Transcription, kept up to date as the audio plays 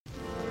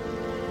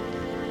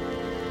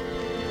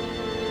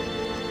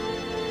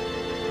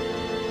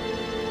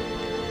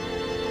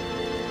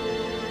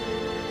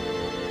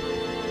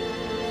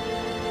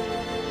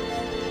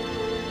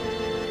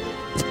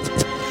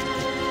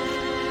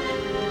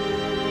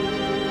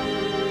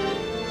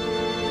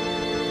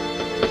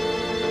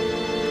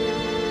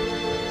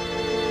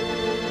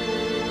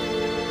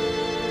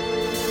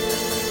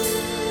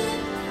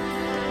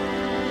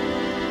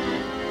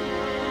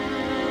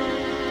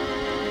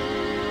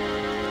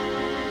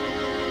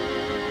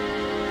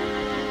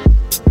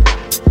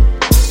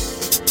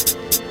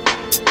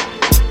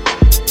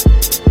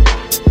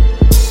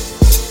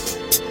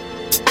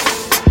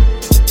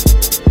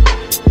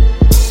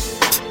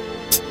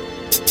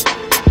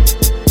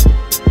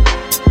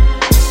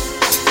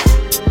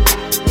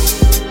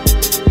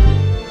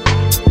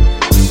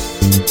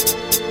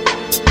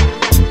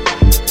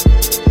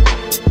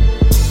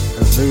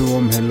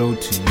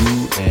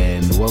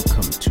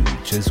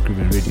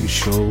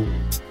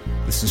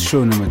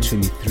show number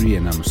 23,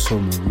 and I'm Sol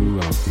Maru.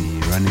 I'll be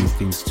running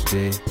things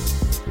today.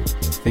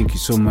 Thank you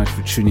so much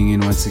for tuning in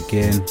once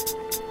again.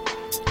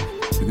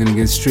 We're gonna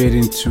get straight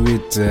into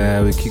it.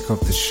 We kick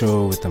off the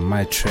show with the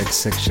My Track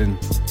section.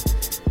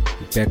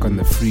 We're back on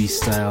the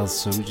freestyle,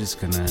 so we're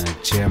just gonna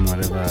jam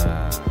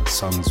whatever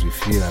songs we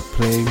feel like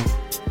playing.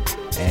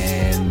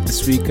 And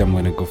this week I'm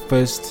gonna go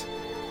first.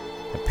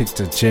 I picked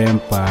a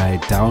jam by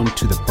Down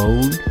to the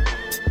Bone,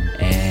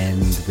 and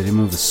the name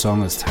of the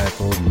song is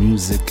titled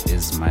Music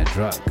Is My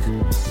Drug.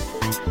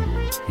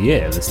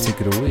 Yeah, let's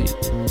take it away.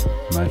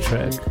 My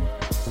Track.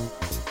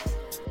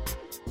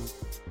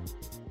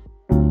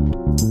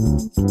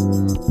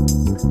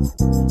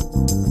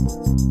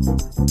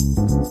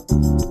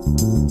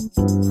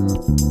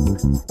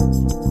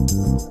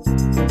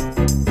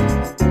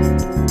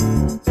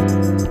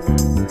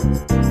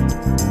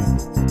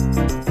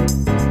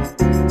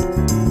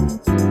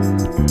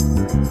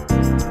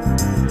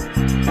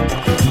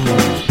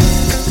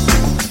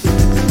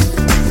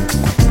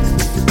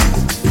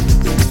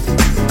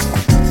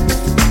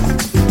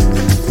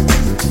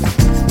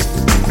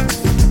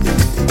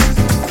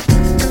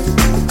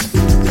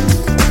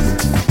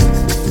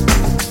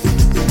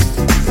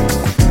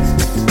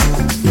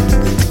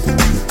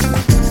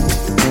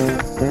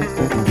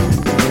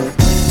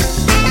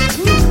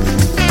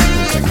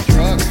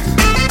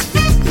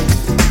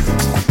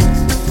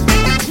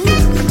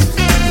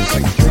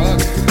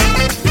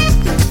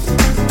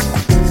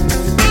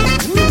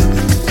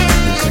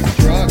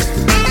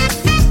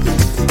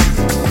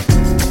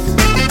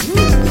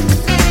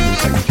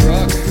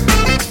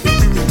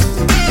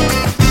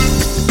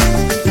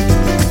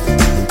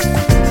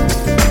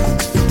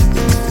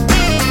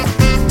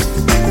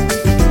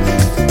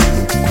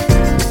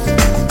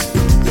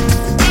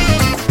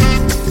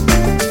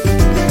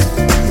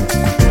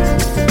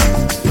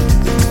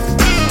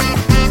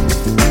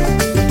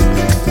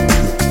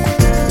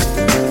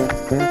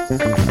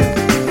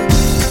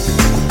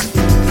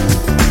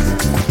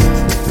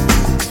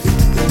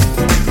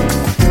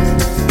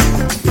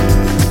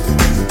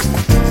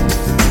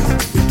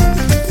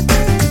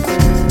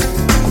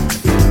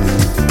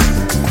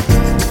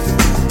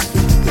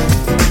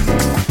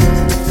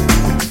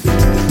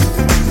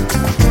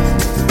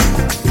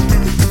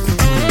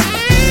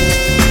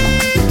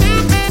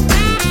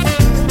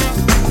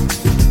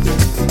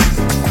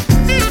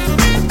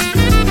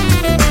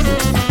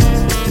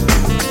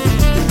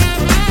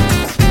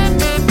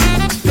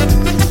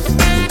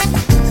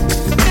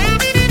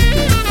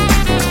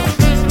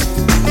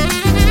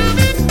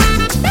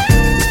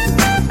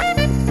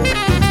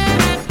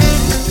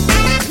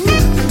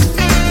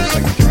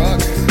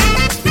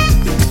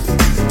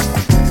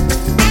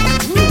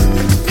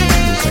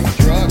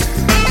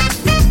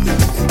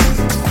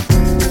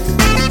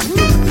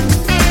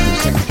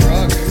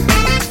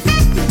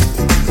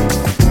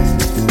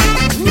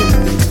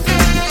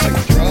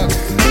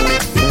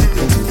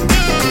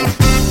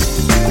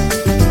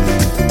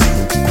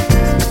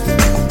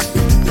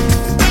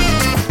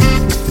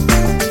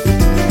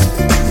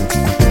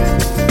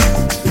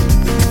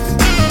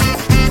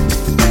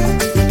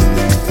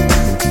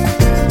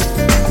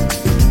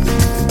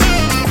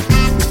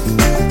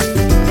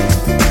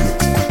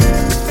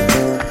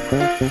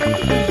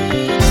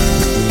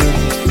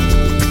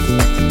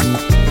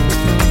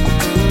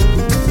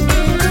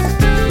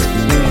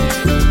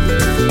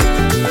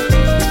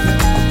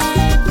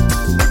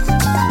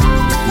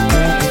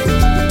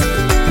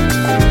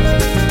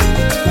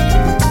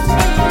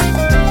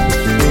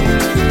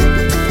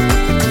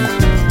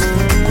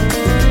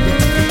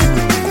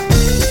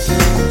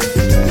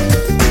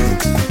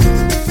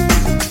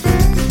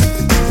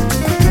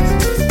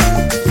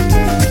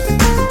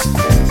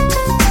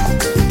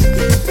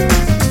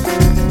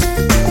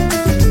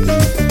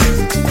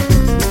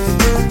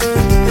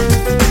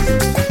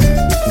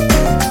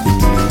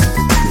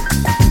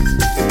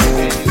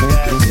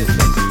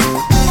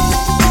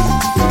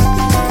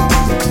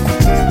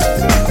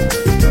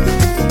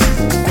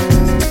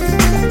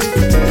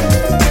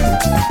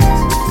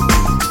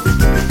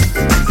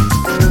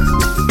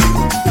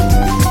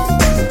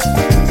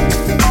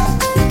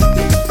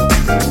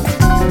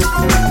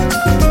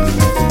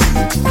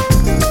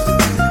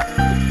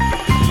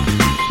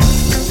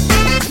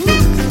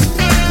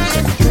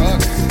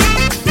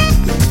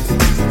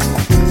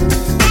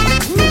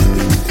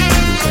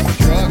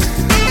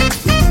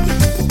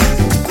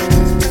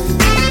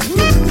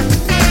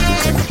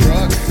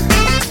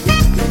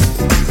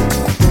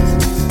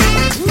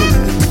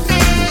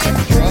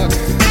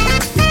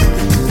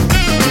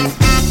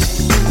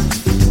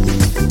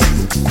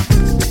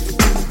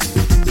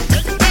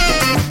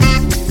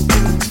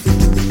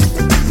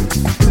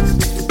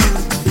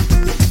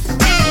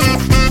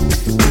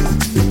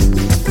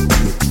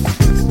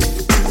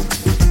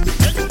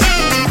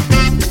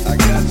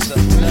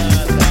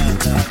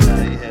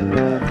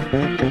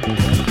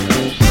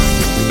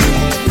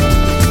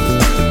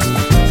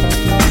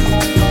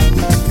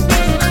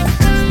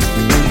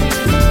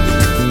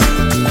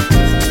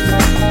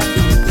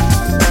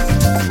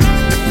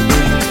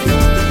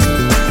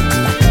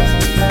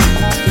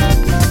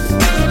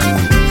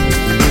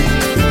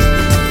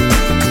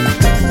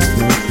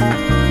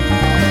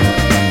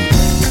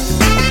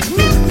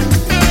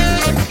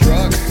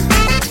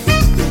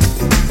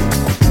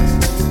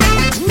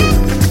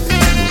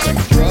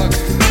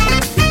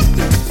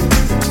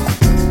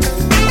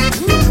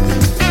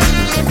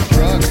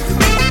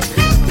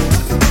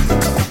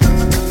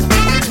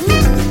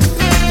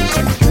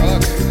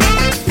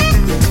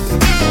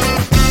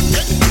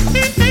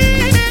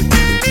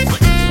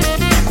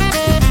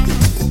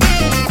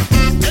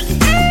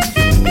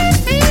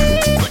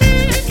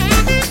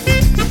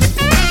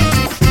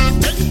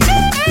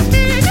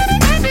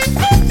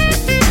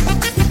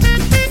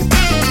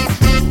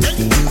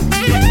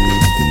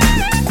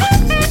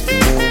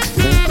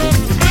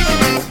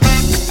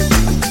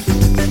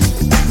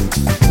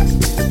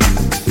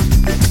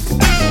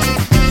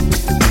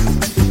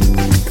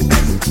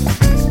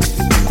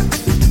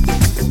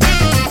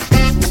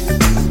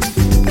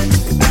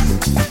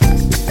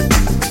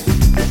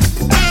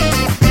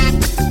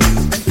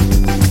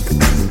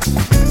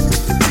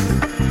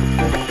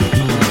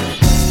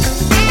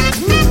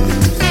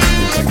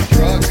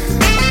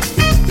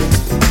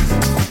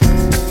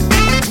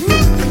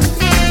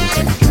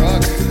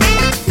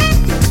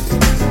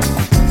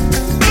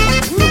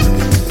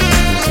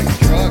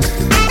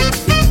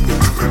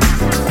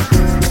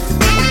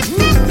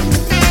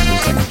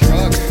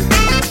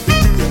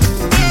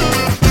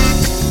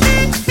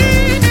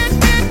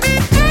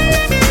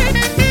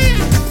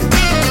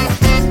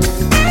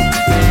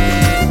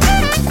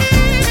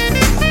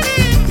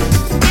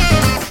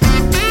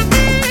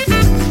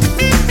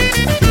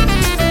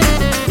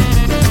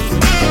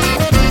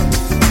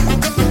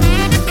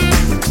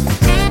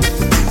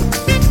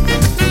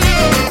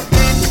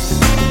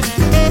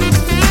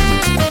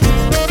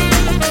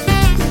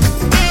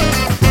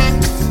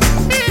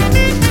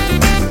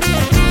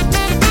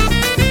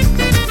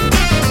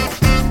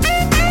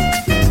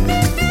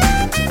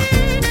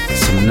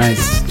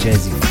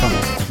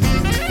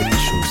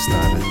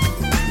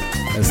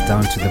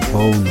 to the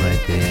Bone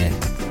right there.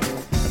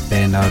 A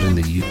band out in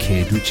the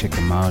UK. Do check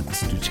them out.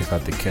 Do check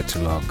out the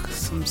catalog.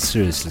 Some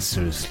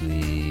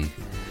seriously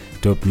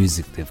dope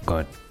music they've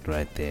got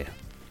right there.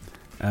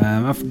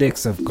 Up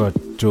next, I've got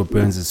Joe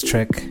Burns'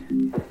 track,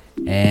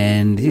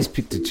 and he's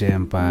picked a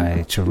jam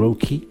by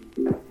Cherokee,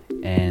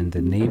 and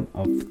the name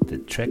of the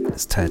track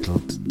is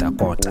titled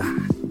Dakota.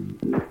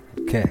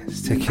 Okay,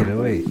 let's take it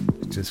away.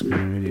 Just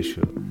Screen Radio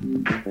Show.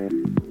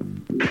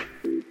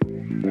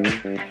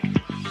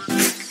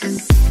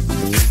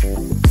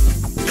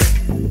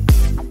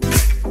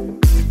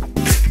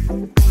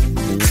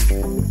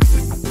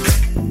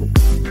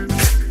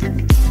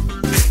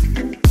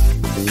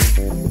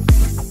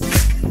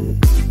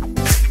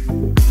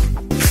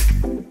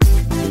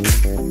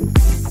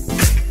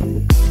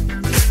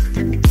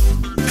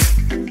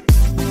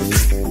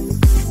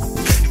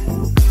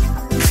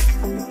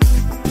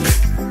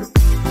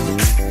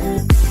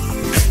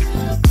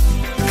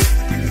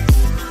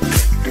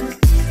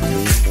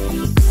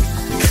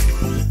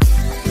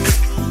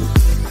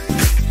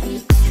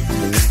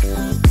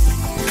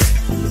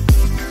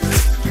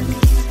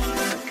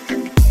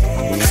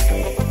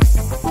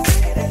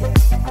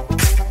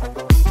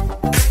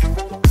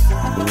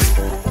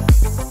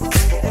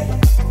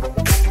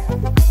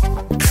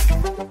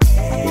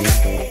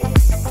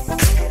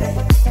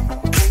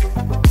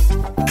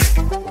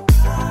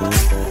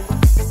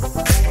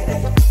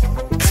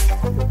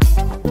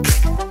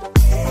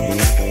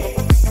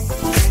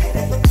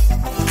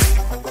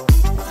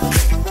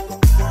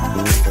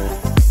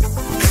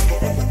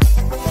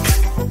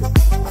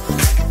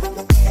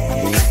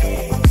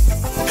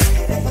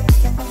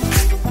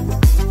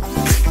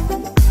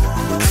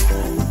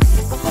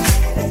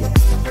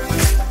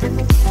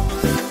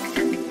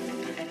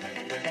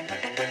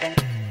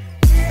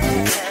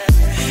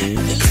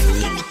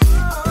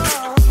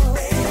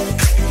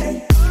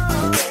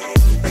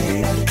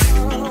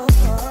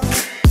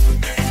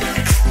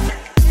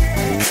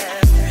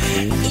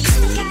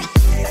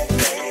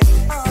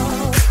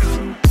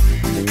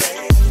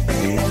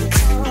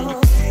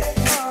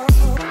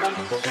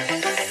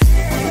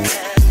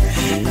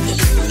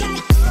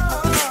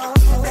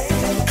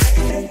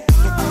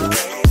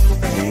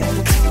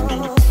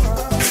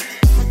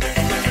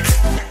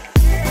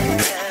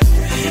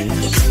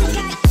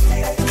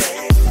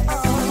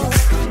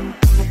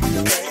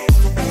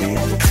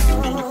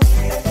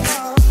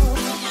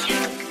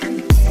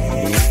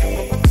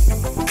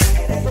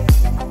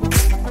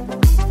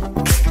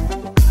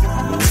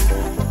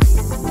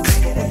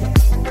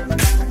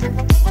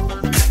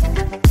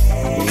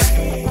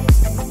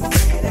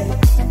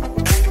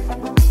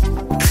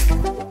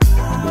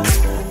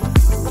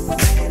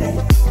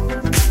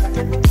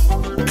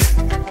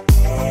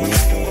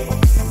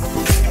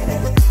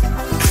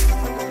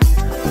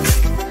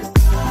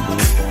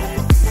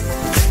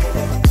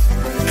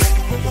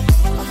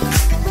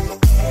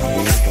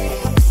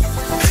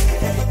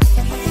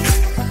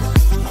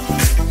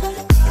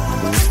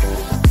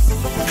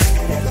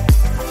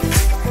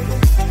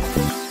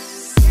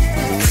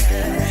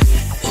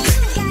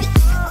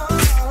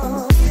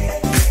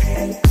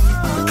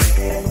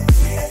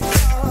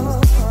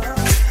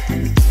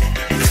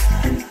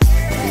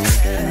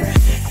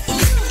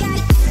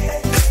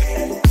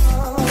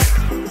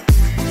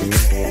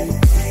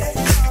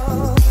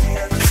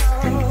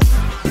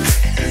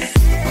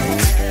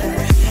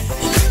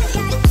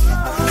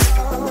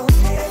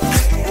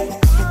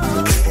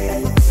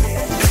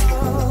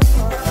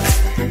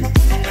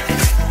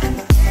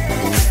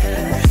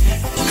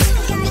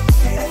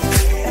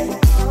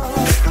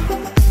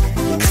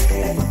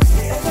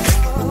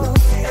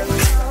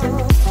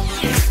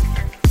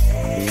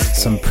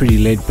 Pretty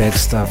laid back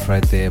stuff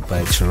right there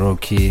by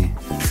Cherokee.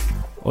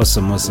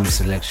 Awesome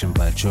selection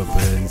by Joe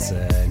Burns,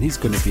 and he's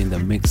going to be in the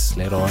mix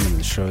later on in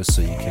the show,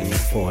 so you can look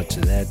forward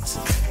to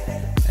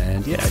that.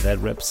 And yeah, that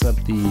wraps up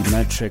the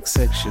My Track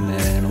section,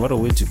 and what a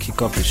way to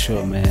kick off the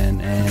show,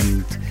 man.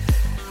 And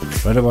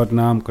right about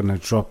now, I'm going to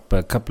drop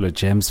a couple of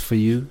gems for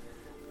you,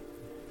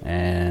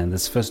 and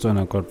this first one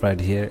I got right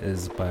here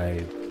is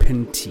by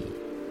Pinty,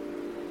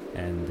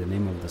 and the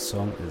name of the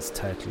song is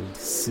titled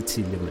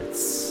City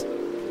Limits.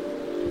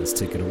 Let's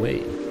take it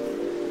away.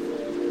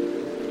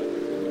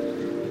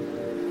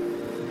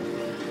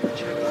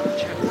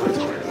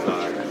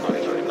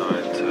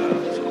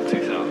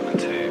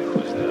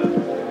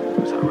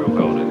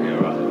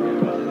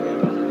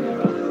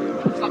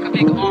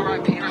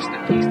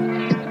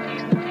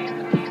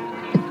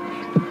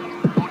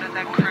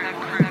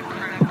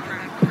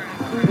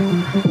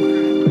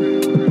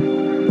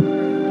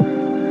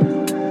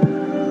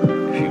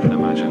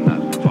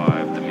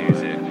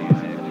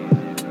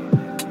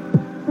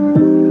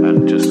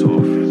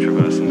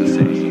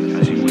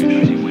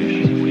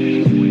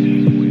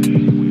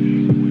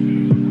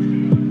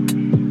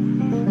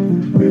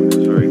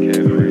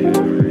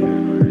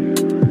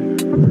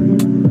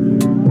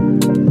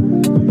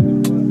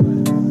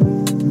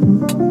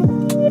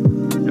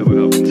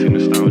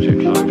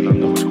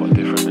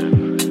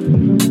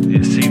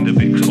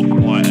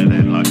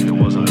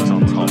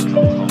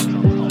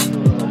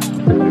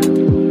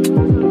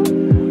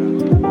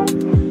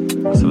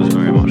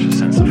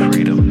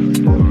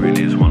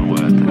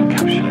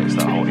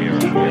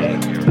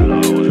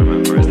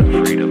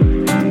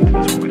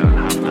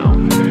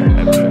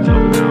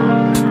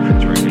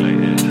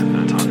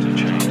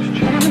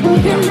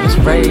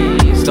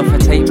 raised off a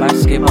tape by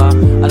Skipper.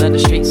 I learned the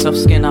streets off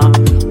Skinner,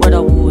 where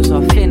the walls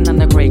are thin and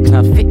the grey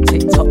cloud thick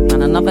tick-tock.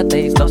 And another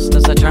day's lost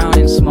as I drown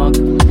in smog.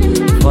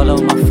 Follow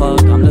my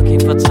fog, I'm looking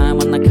for time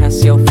on the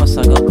Casio Foss.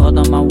 I got God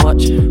on my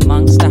watch,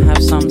 amongst the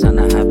have somes and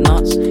the have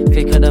nots.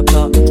 Thicker the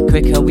plot,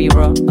 quicker we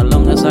rot, as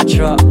long as I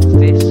trot.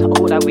 This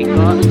all that we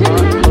got,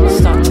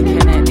 start to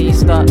connect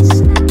these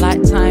dots.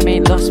 Like time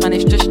ain't lost, man,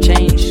 it's just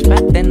changed.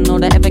 Back then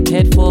all I ever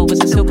cared for was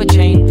a silver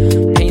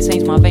chain. Pain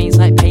stains my veins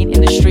like paint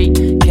in the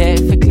street. Care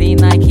for clean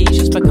Nike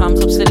just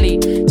becomes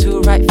obsolete.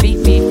 Two right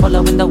feet be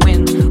following the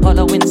wind,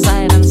 hollow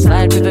inside and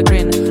slide with a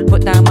grin.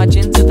 Put down my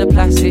gin to the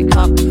plastic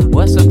cup.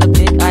 Worst of the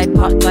big eye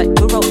pot, like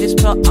who wrote this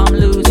plot? I'm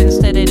losing,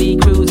 steadily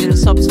cruising,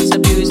 substance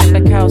abusing,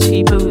 the cows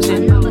keep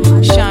boozing.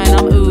 Shine,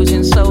 I'm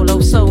oozing, solo,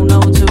 so no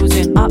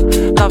toozing. Up,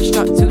 love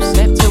struck,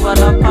 two-step to a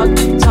love hug.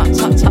 Tut,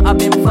 tut, tut, I've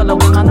been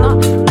following my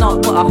nut.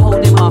 Not what I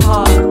hold in my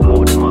heart.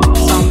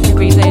 Some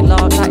everyday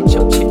lark, like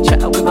choke chit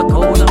chatter with a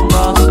golden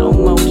bar. Slow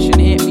motion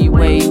hit me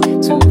way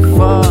too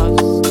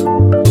fast.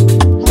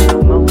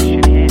 Slow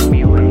motion hit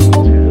me way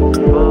too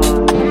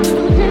fast.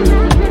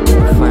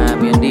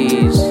 Find me on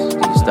these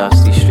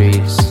dusty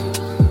streets.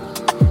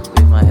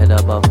 With my head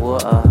above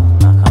water,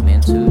 like I'm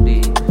in too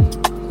deep.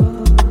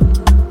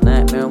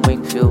 Nightmare in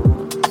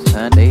Wingfield,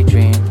 turned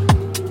daydream.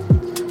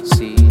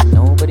 See,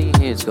 nobody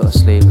here's got a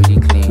slave really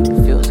clean.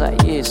 Feels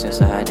like years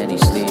since I had any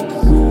sleep.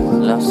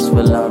 Lust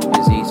for love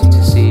is easy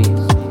to see.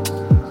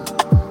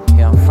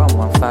 Yeah, I'm from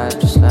 1-5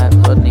 just like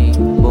Rodney.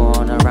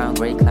 Born around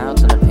grey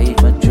clouds and a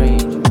pavement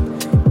dream.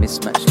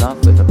 Mismatched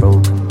love with a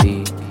broken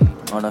beat.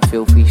 On a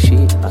filthy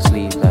sheet, I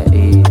sleep like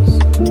ease.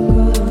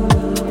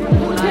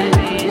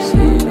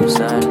 Hear them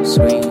silent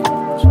screams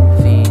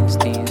from fiends,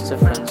 teens to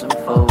friends and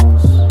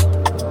foes.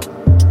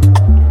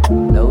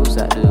 Those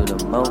that do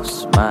the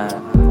most, my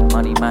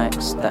money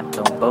mics that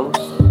don't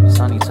boast.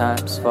 Sunny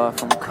times far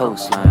from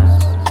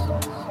coastlines.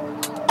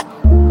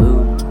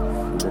 Move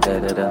through the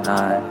dead of the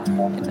night.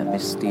 In the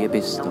misty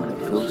abyss, don't it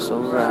feel so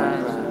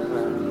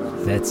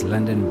right? That's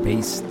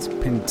London-based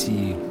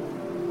Pinty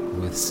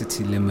with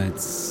City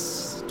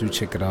Limits. Do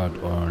check it out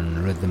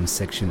on Rhythm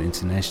Section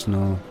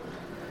International.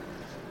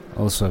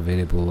 Also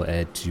available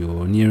at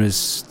your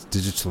nearest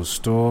digital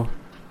store.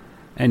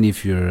 And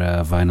if you're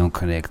a vinyl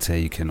collector,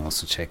 you can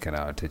also check it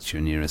out at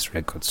your nearest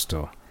record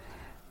store.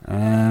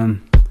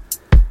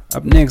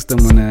 Up next, I'm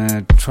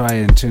gonna try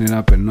and turn it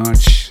up a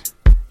notch.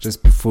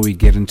 Just before we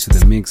get into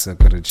the mix, I've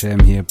got a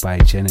jam here by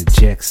Janet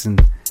Jackson.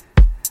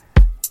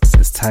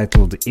 It's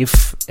titled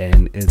If,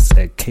 and it's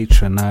a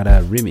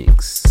Kaytranada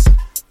remix.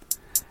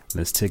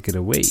 Let's take it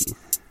away.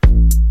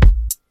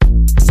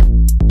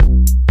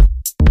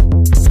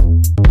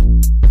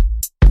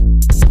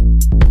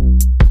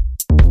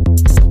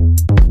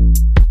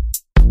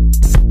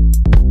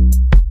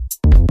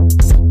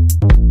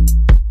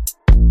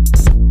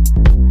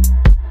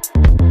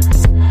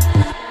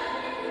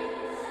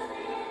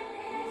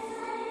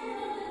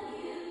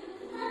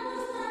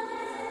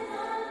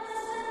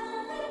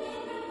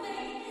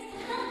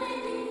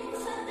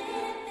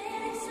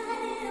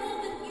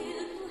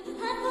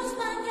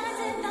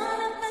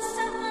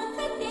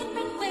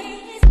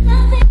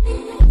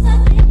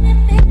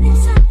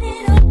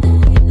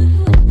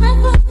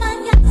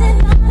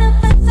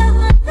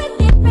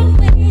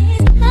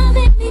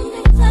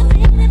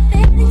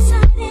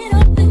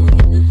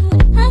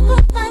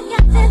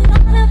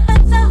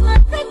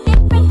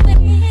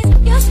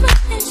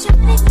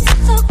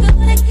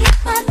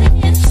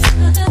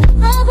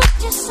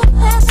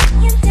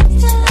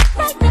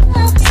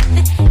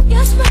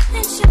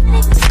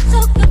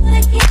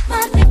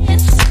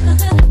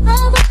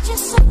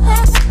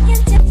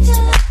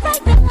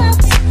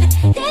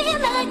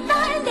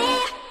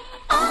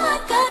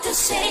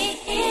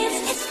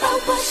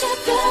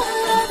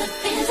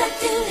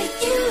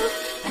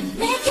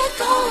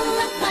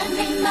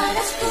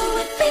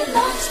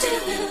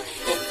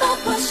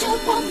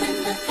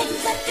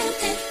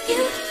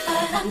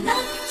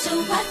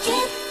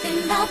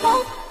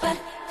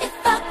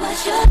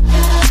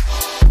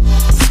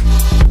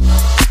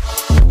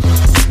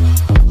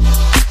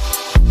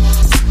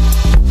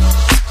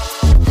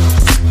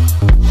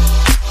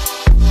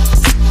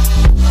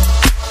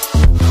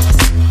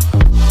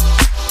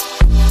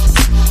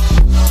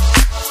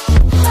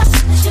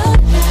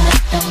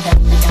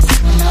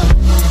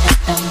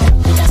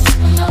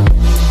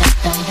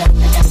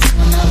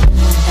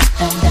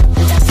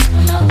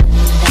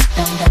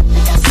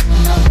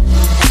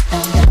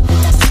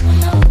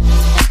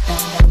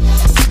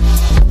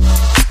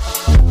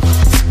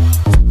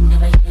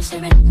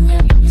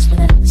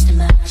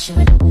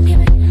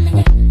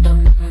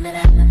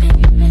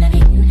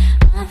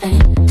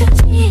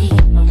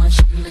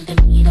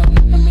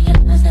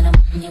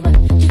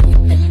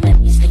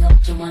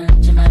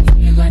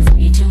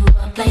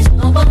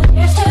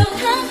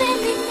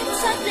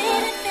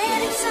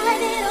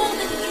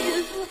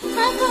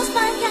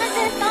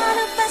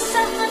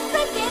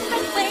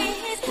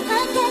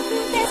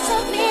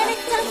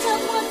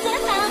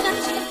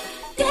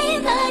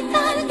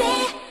 Night and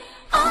day,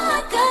 all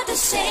I got to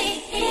say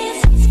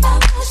is, if I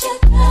was your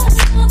girl.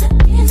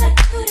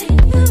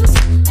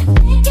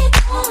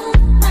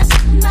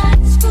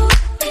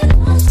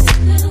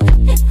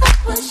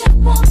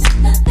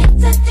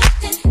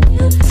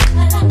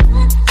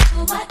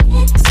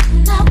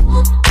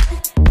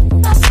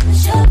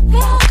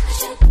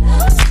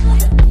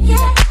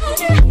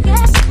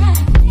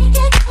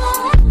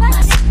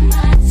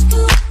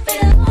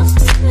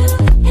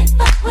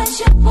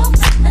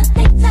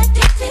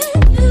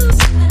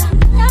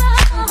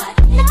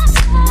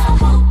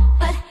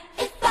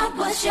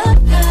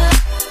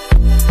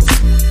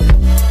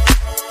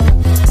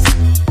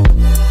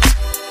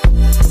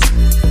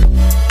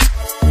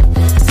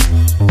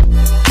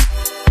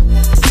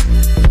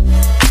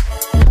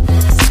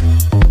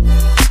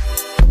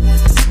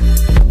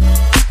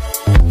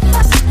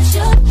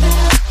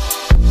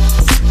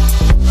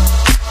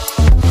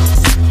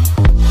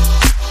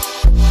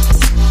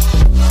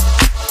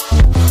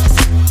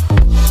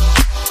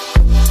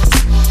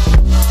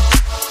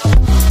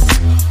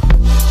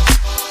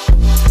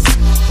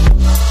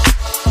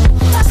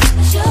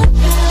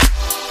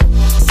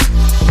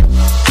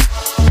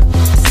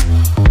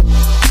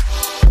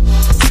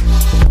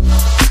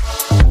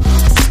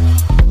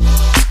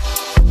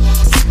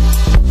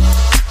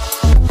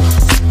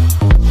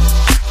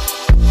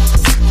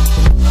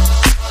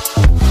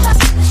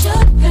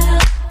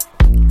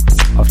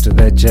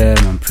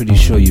 pretty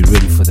sure you're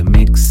ready for the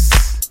mix.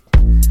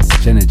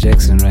 Janet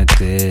Jackson right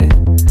there.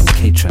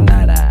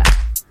 K-Tranada.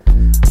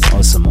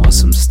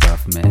 Awesome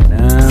stuff,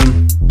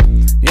 man.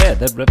 Yeah,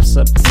 that wraps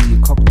up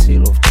the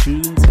cocktail of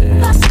tunes,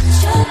 and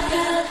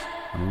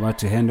I'm about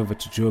to hand over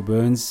to Joe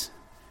Burns.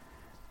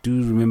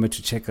 Do remember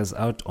to check us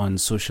out on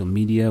social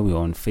media. We're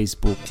on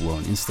Facebook, we're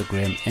on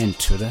Instagram and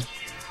Twitter,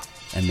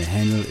 and the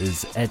handle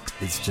is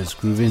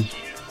 @itsjustgroovin.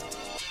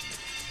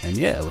 And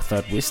yeah,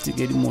 without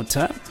wasting any more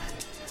time,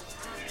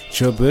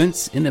 Joe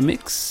Burns in the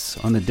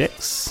mix on the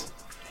decks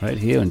right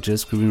here on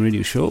Just Groovin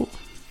Radio Show.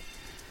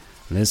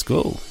 Let's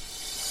go.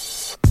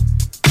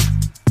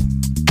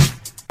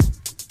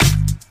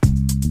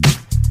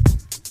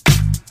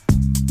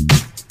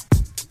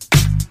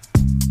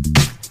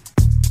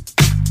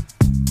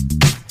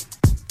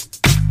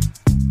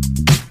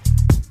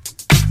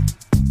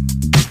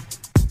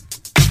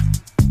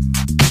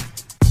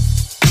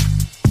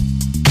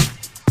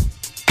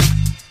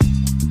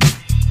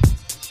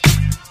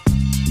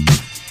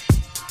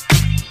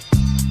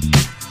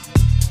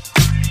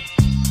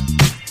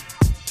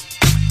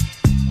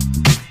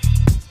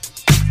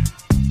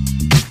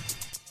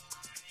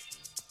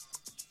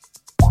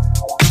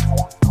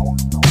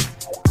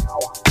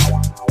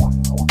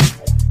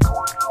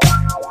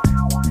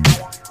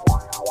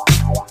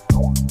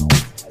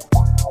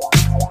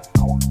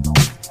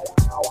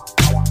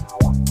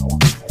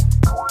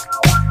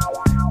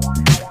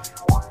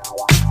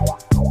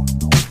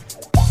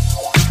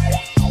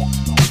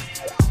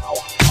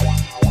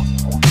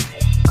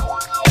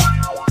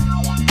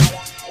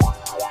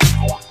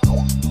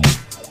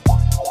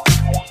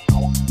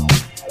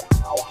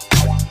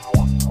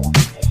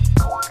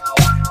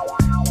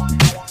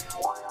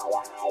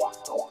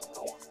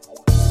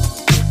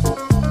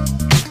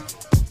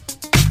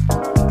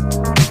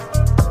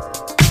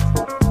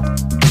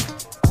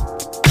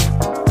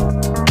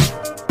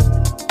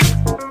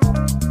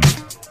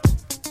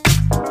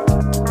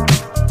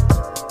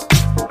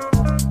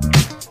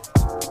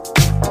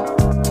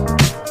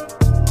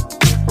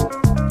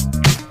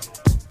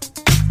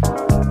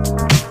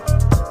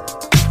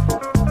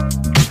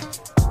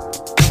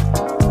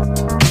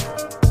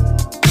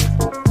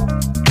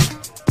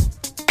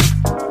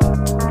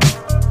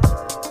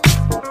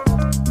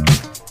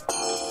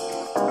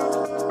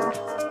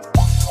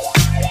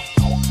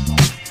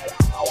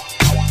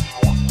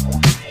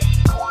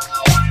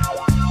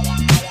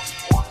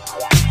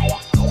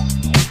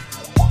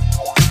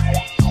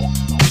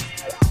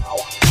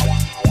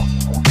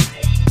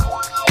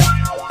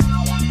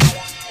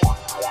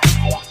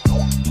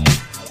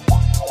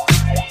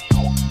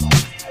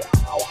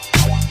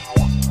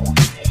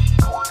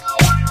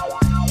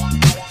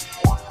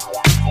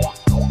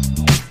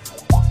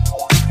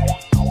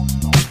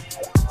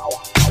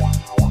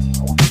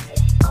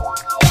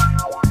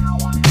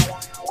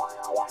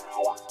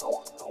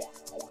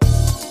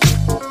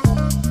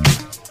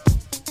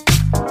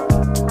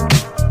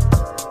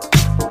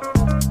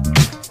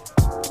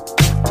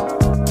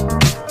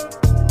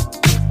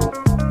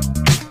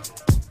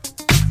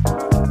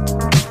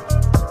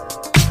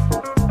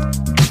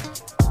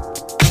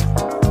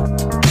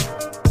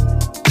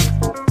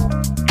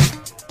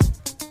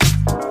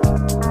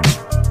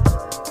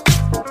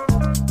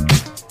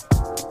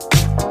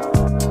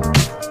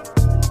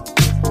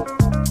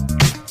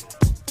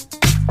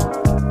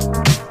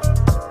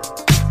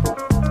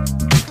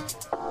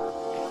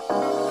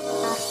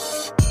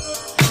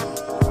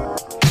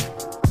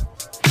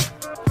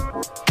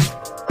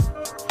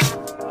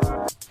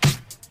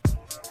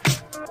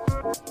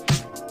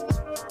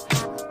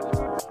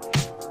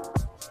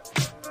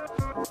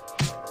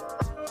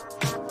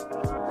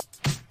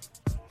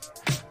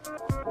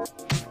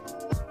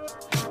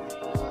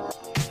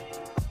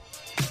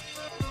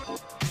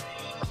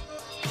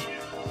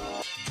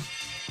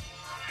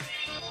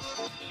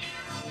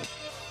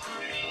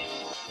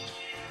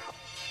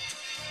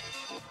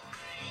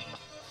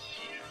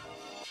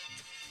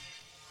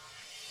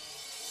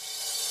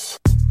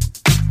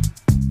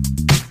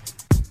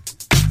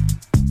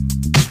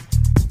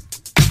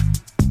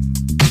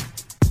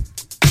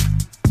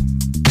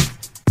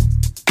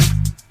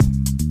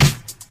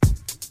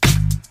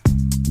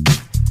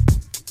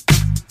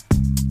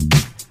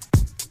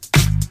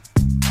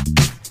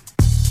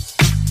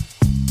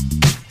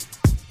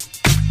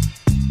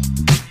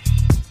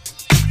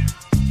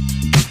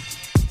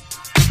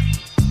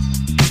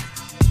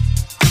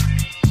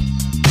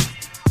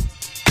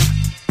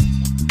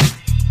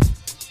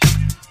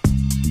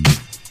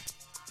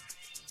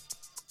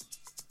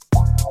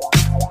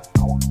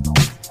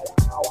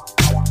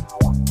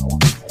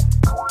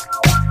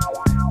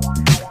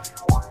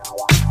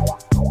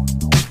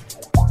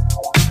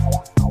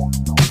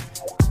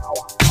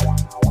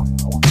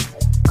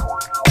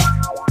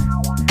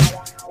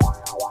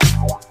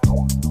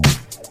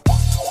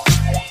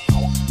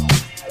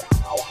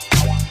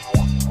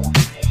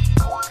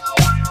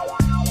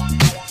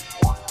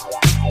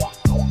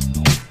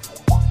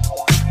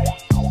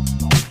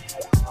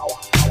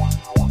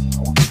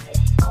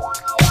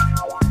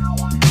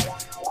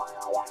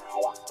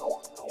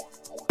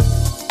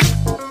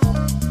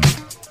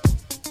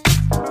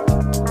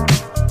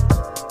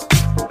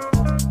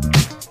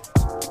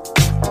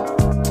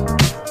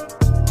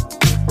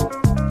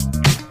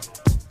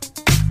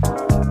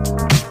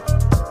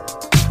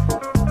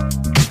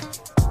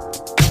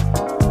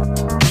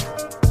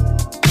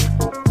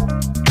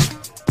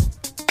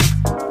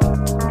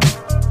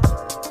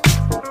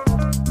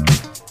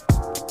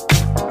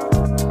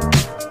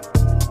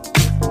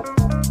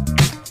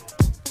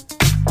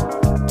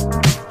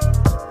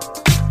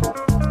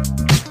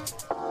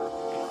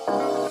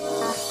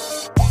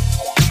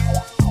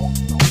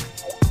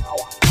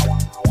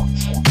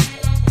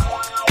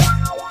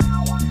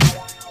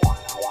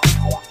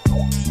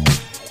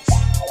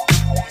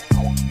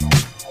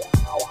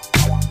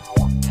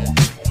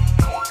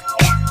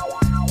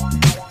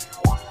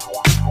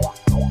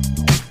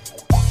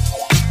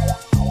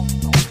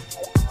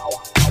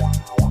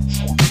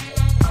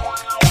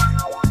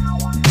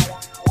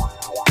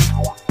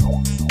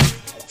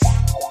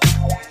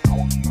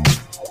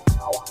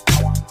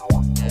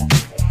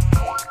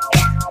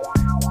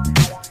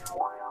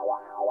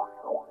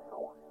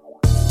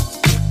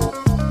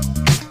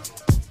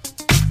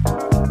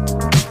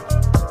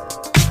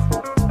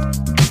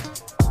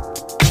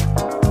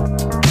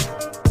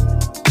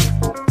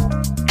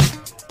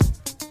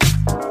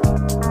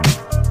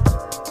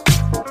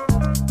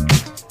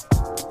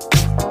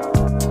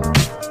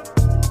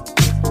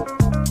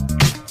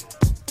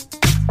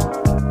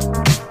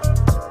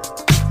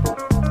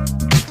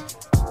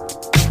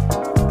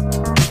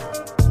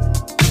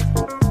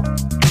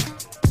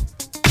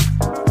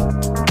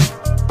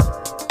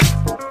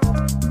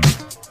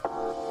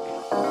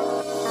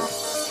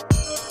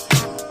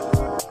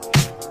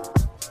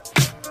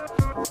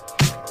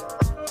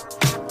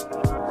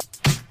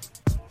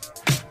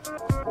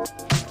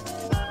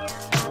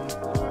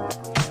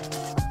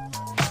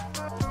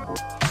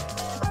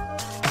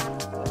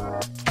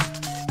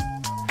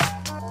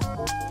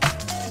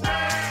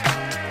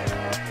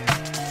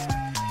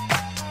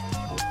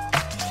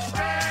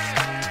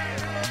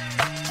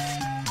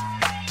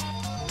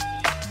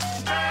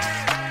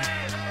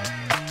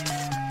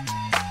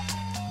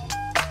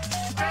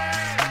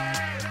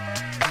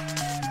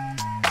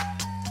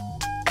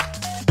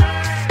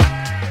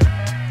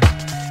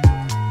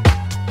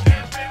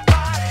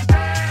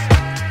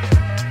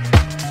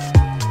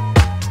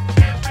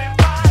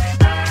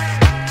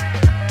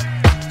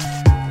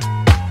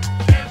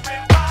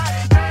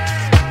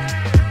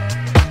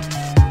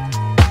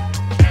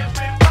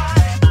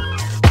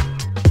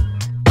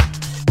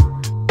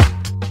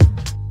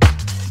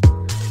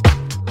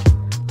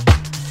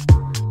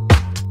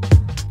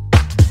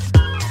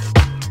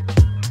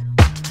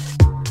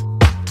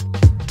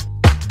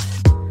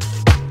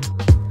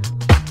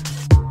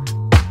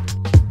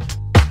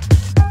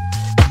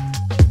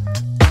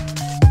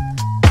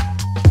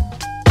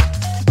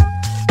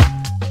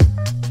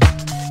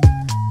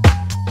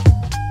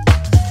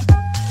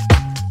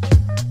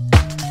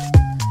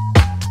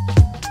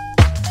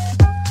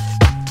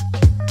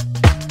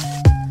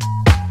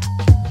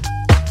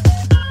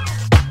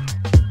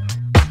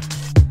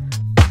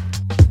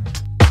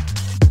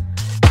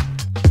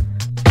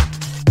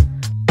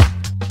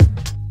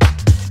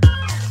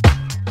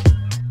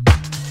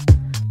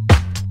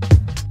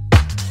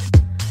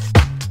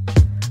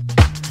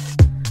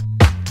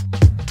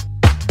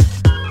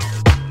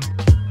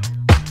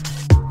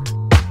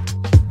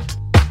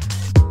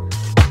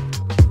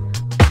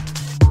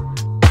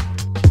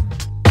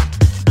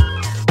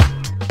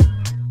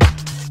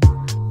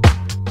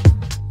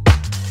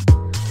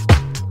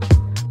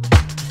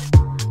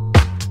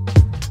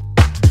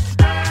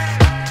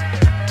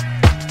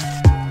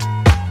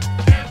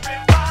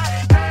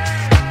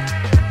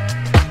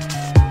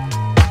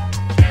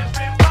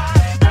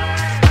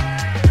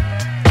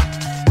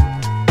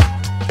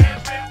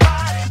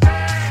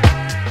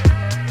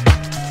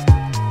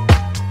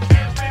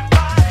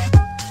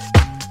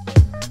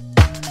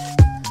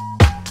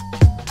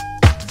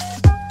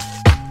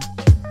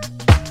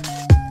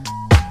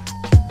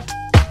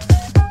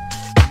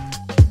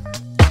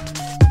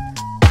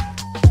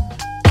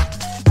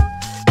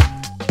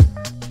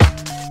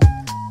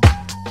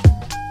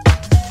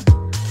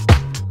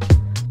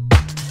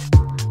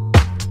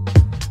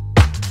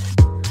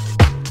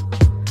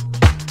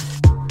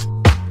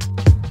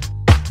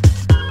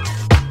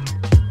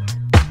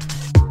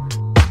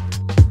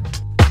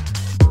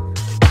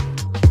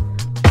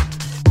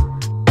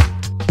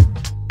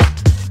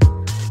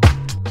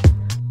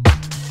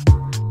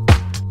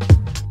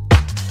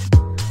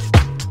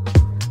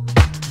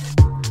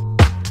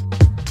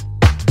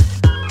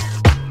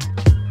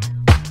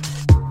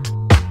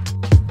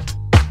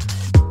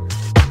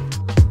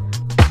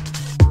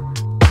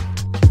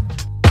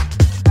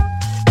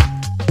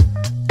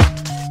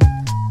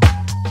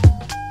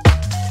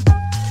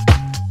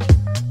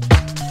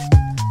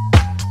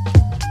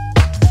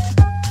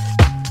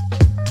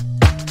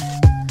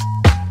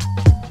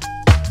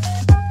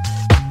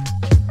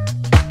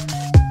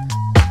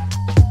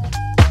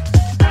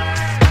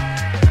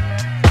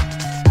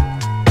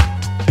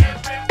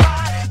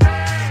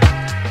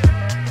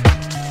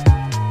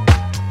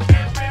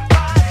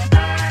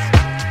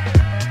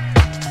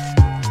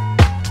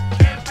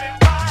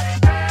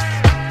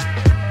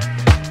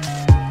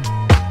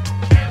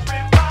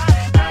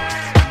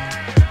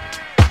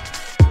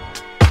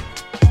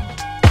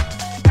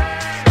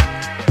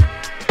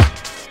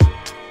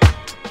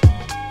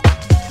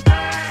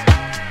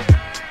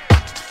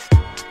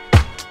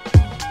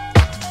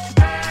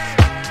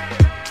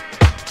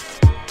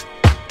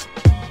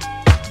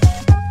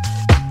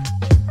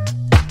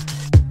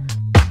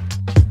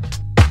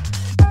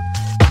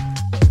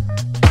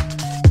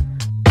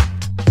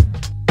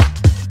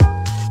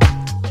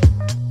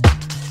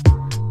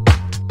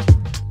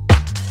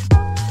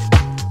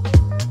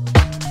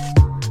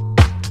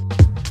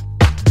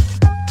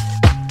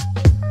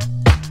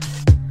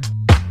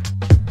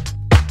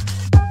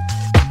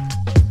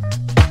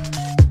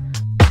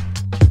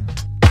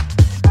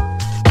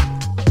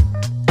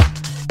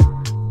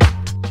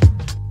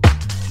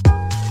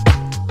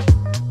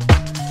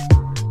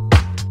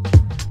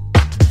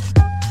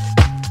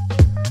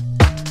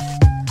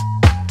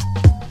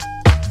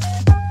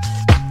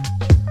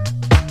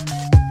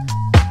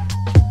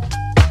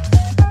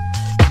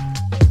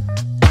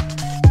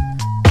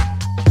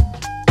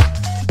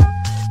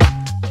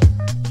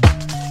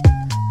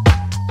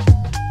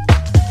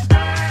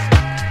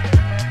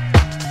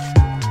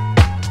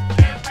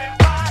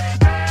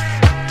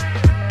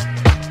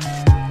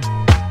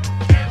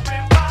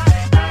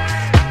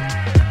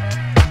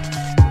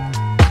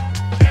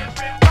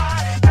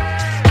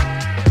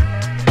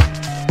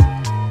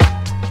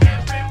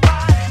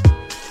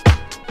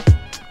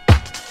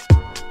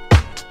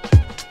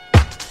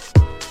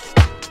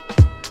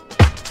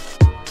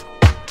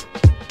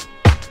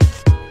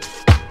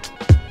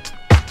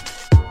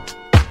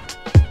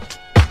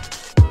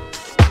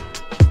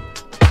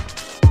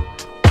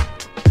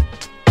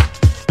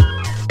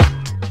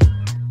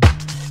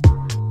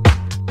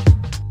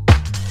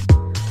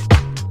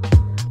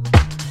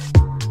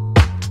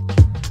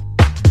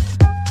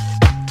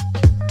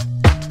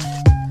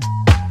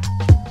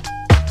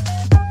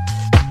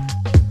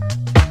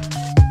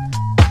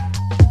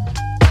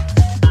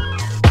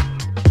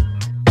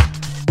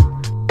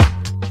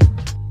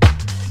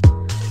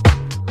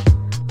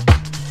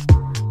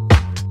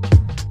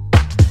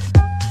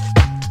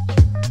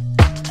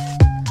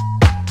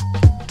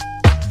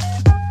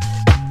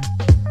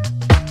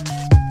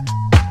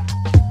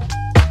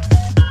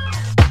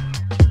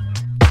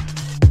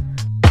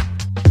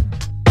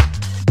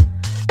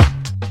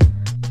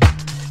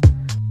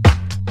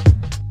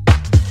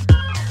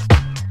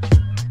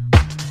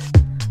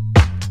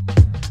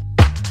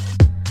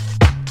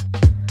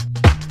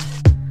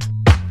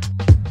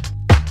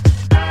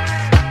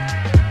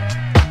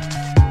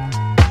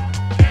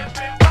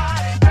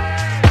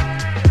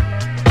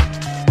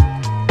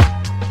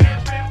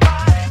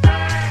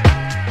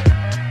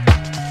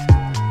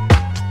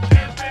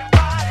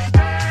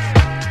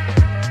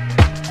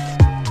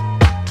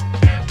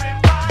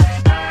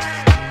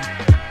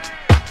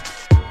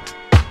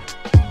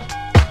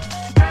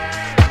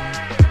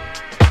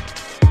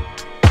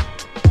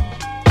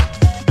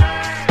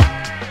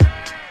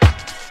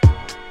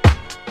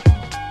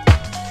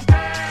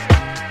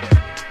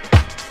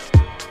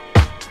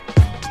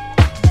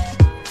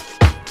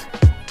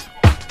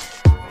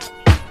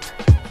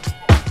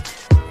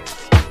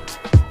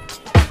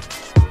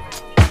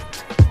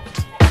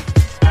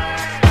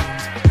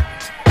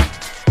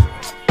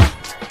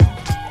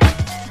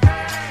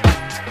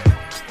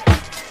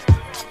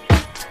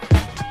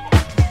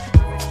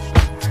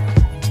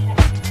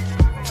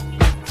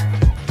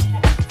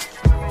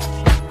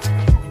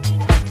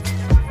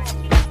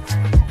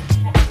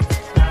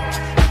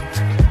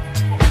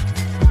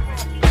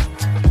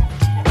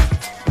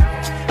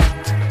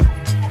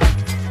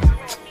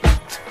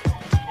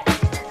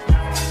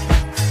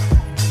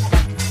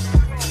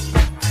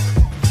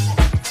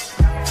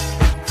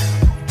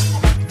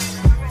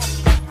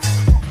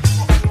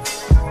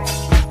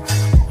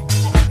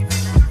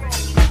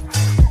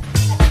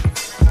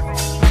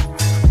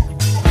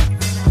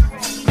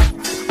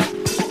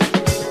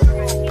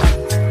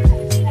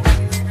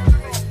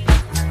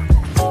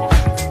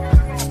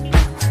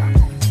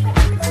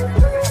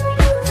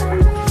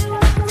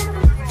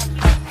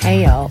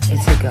 Hey y'all,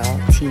 it's your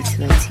girl T to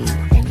the T,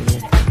 and you're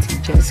listening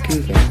to Just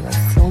Grooving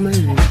with Soma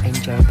Ru and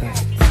Joe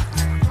Burns.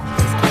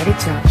 Let's get it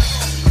drunk.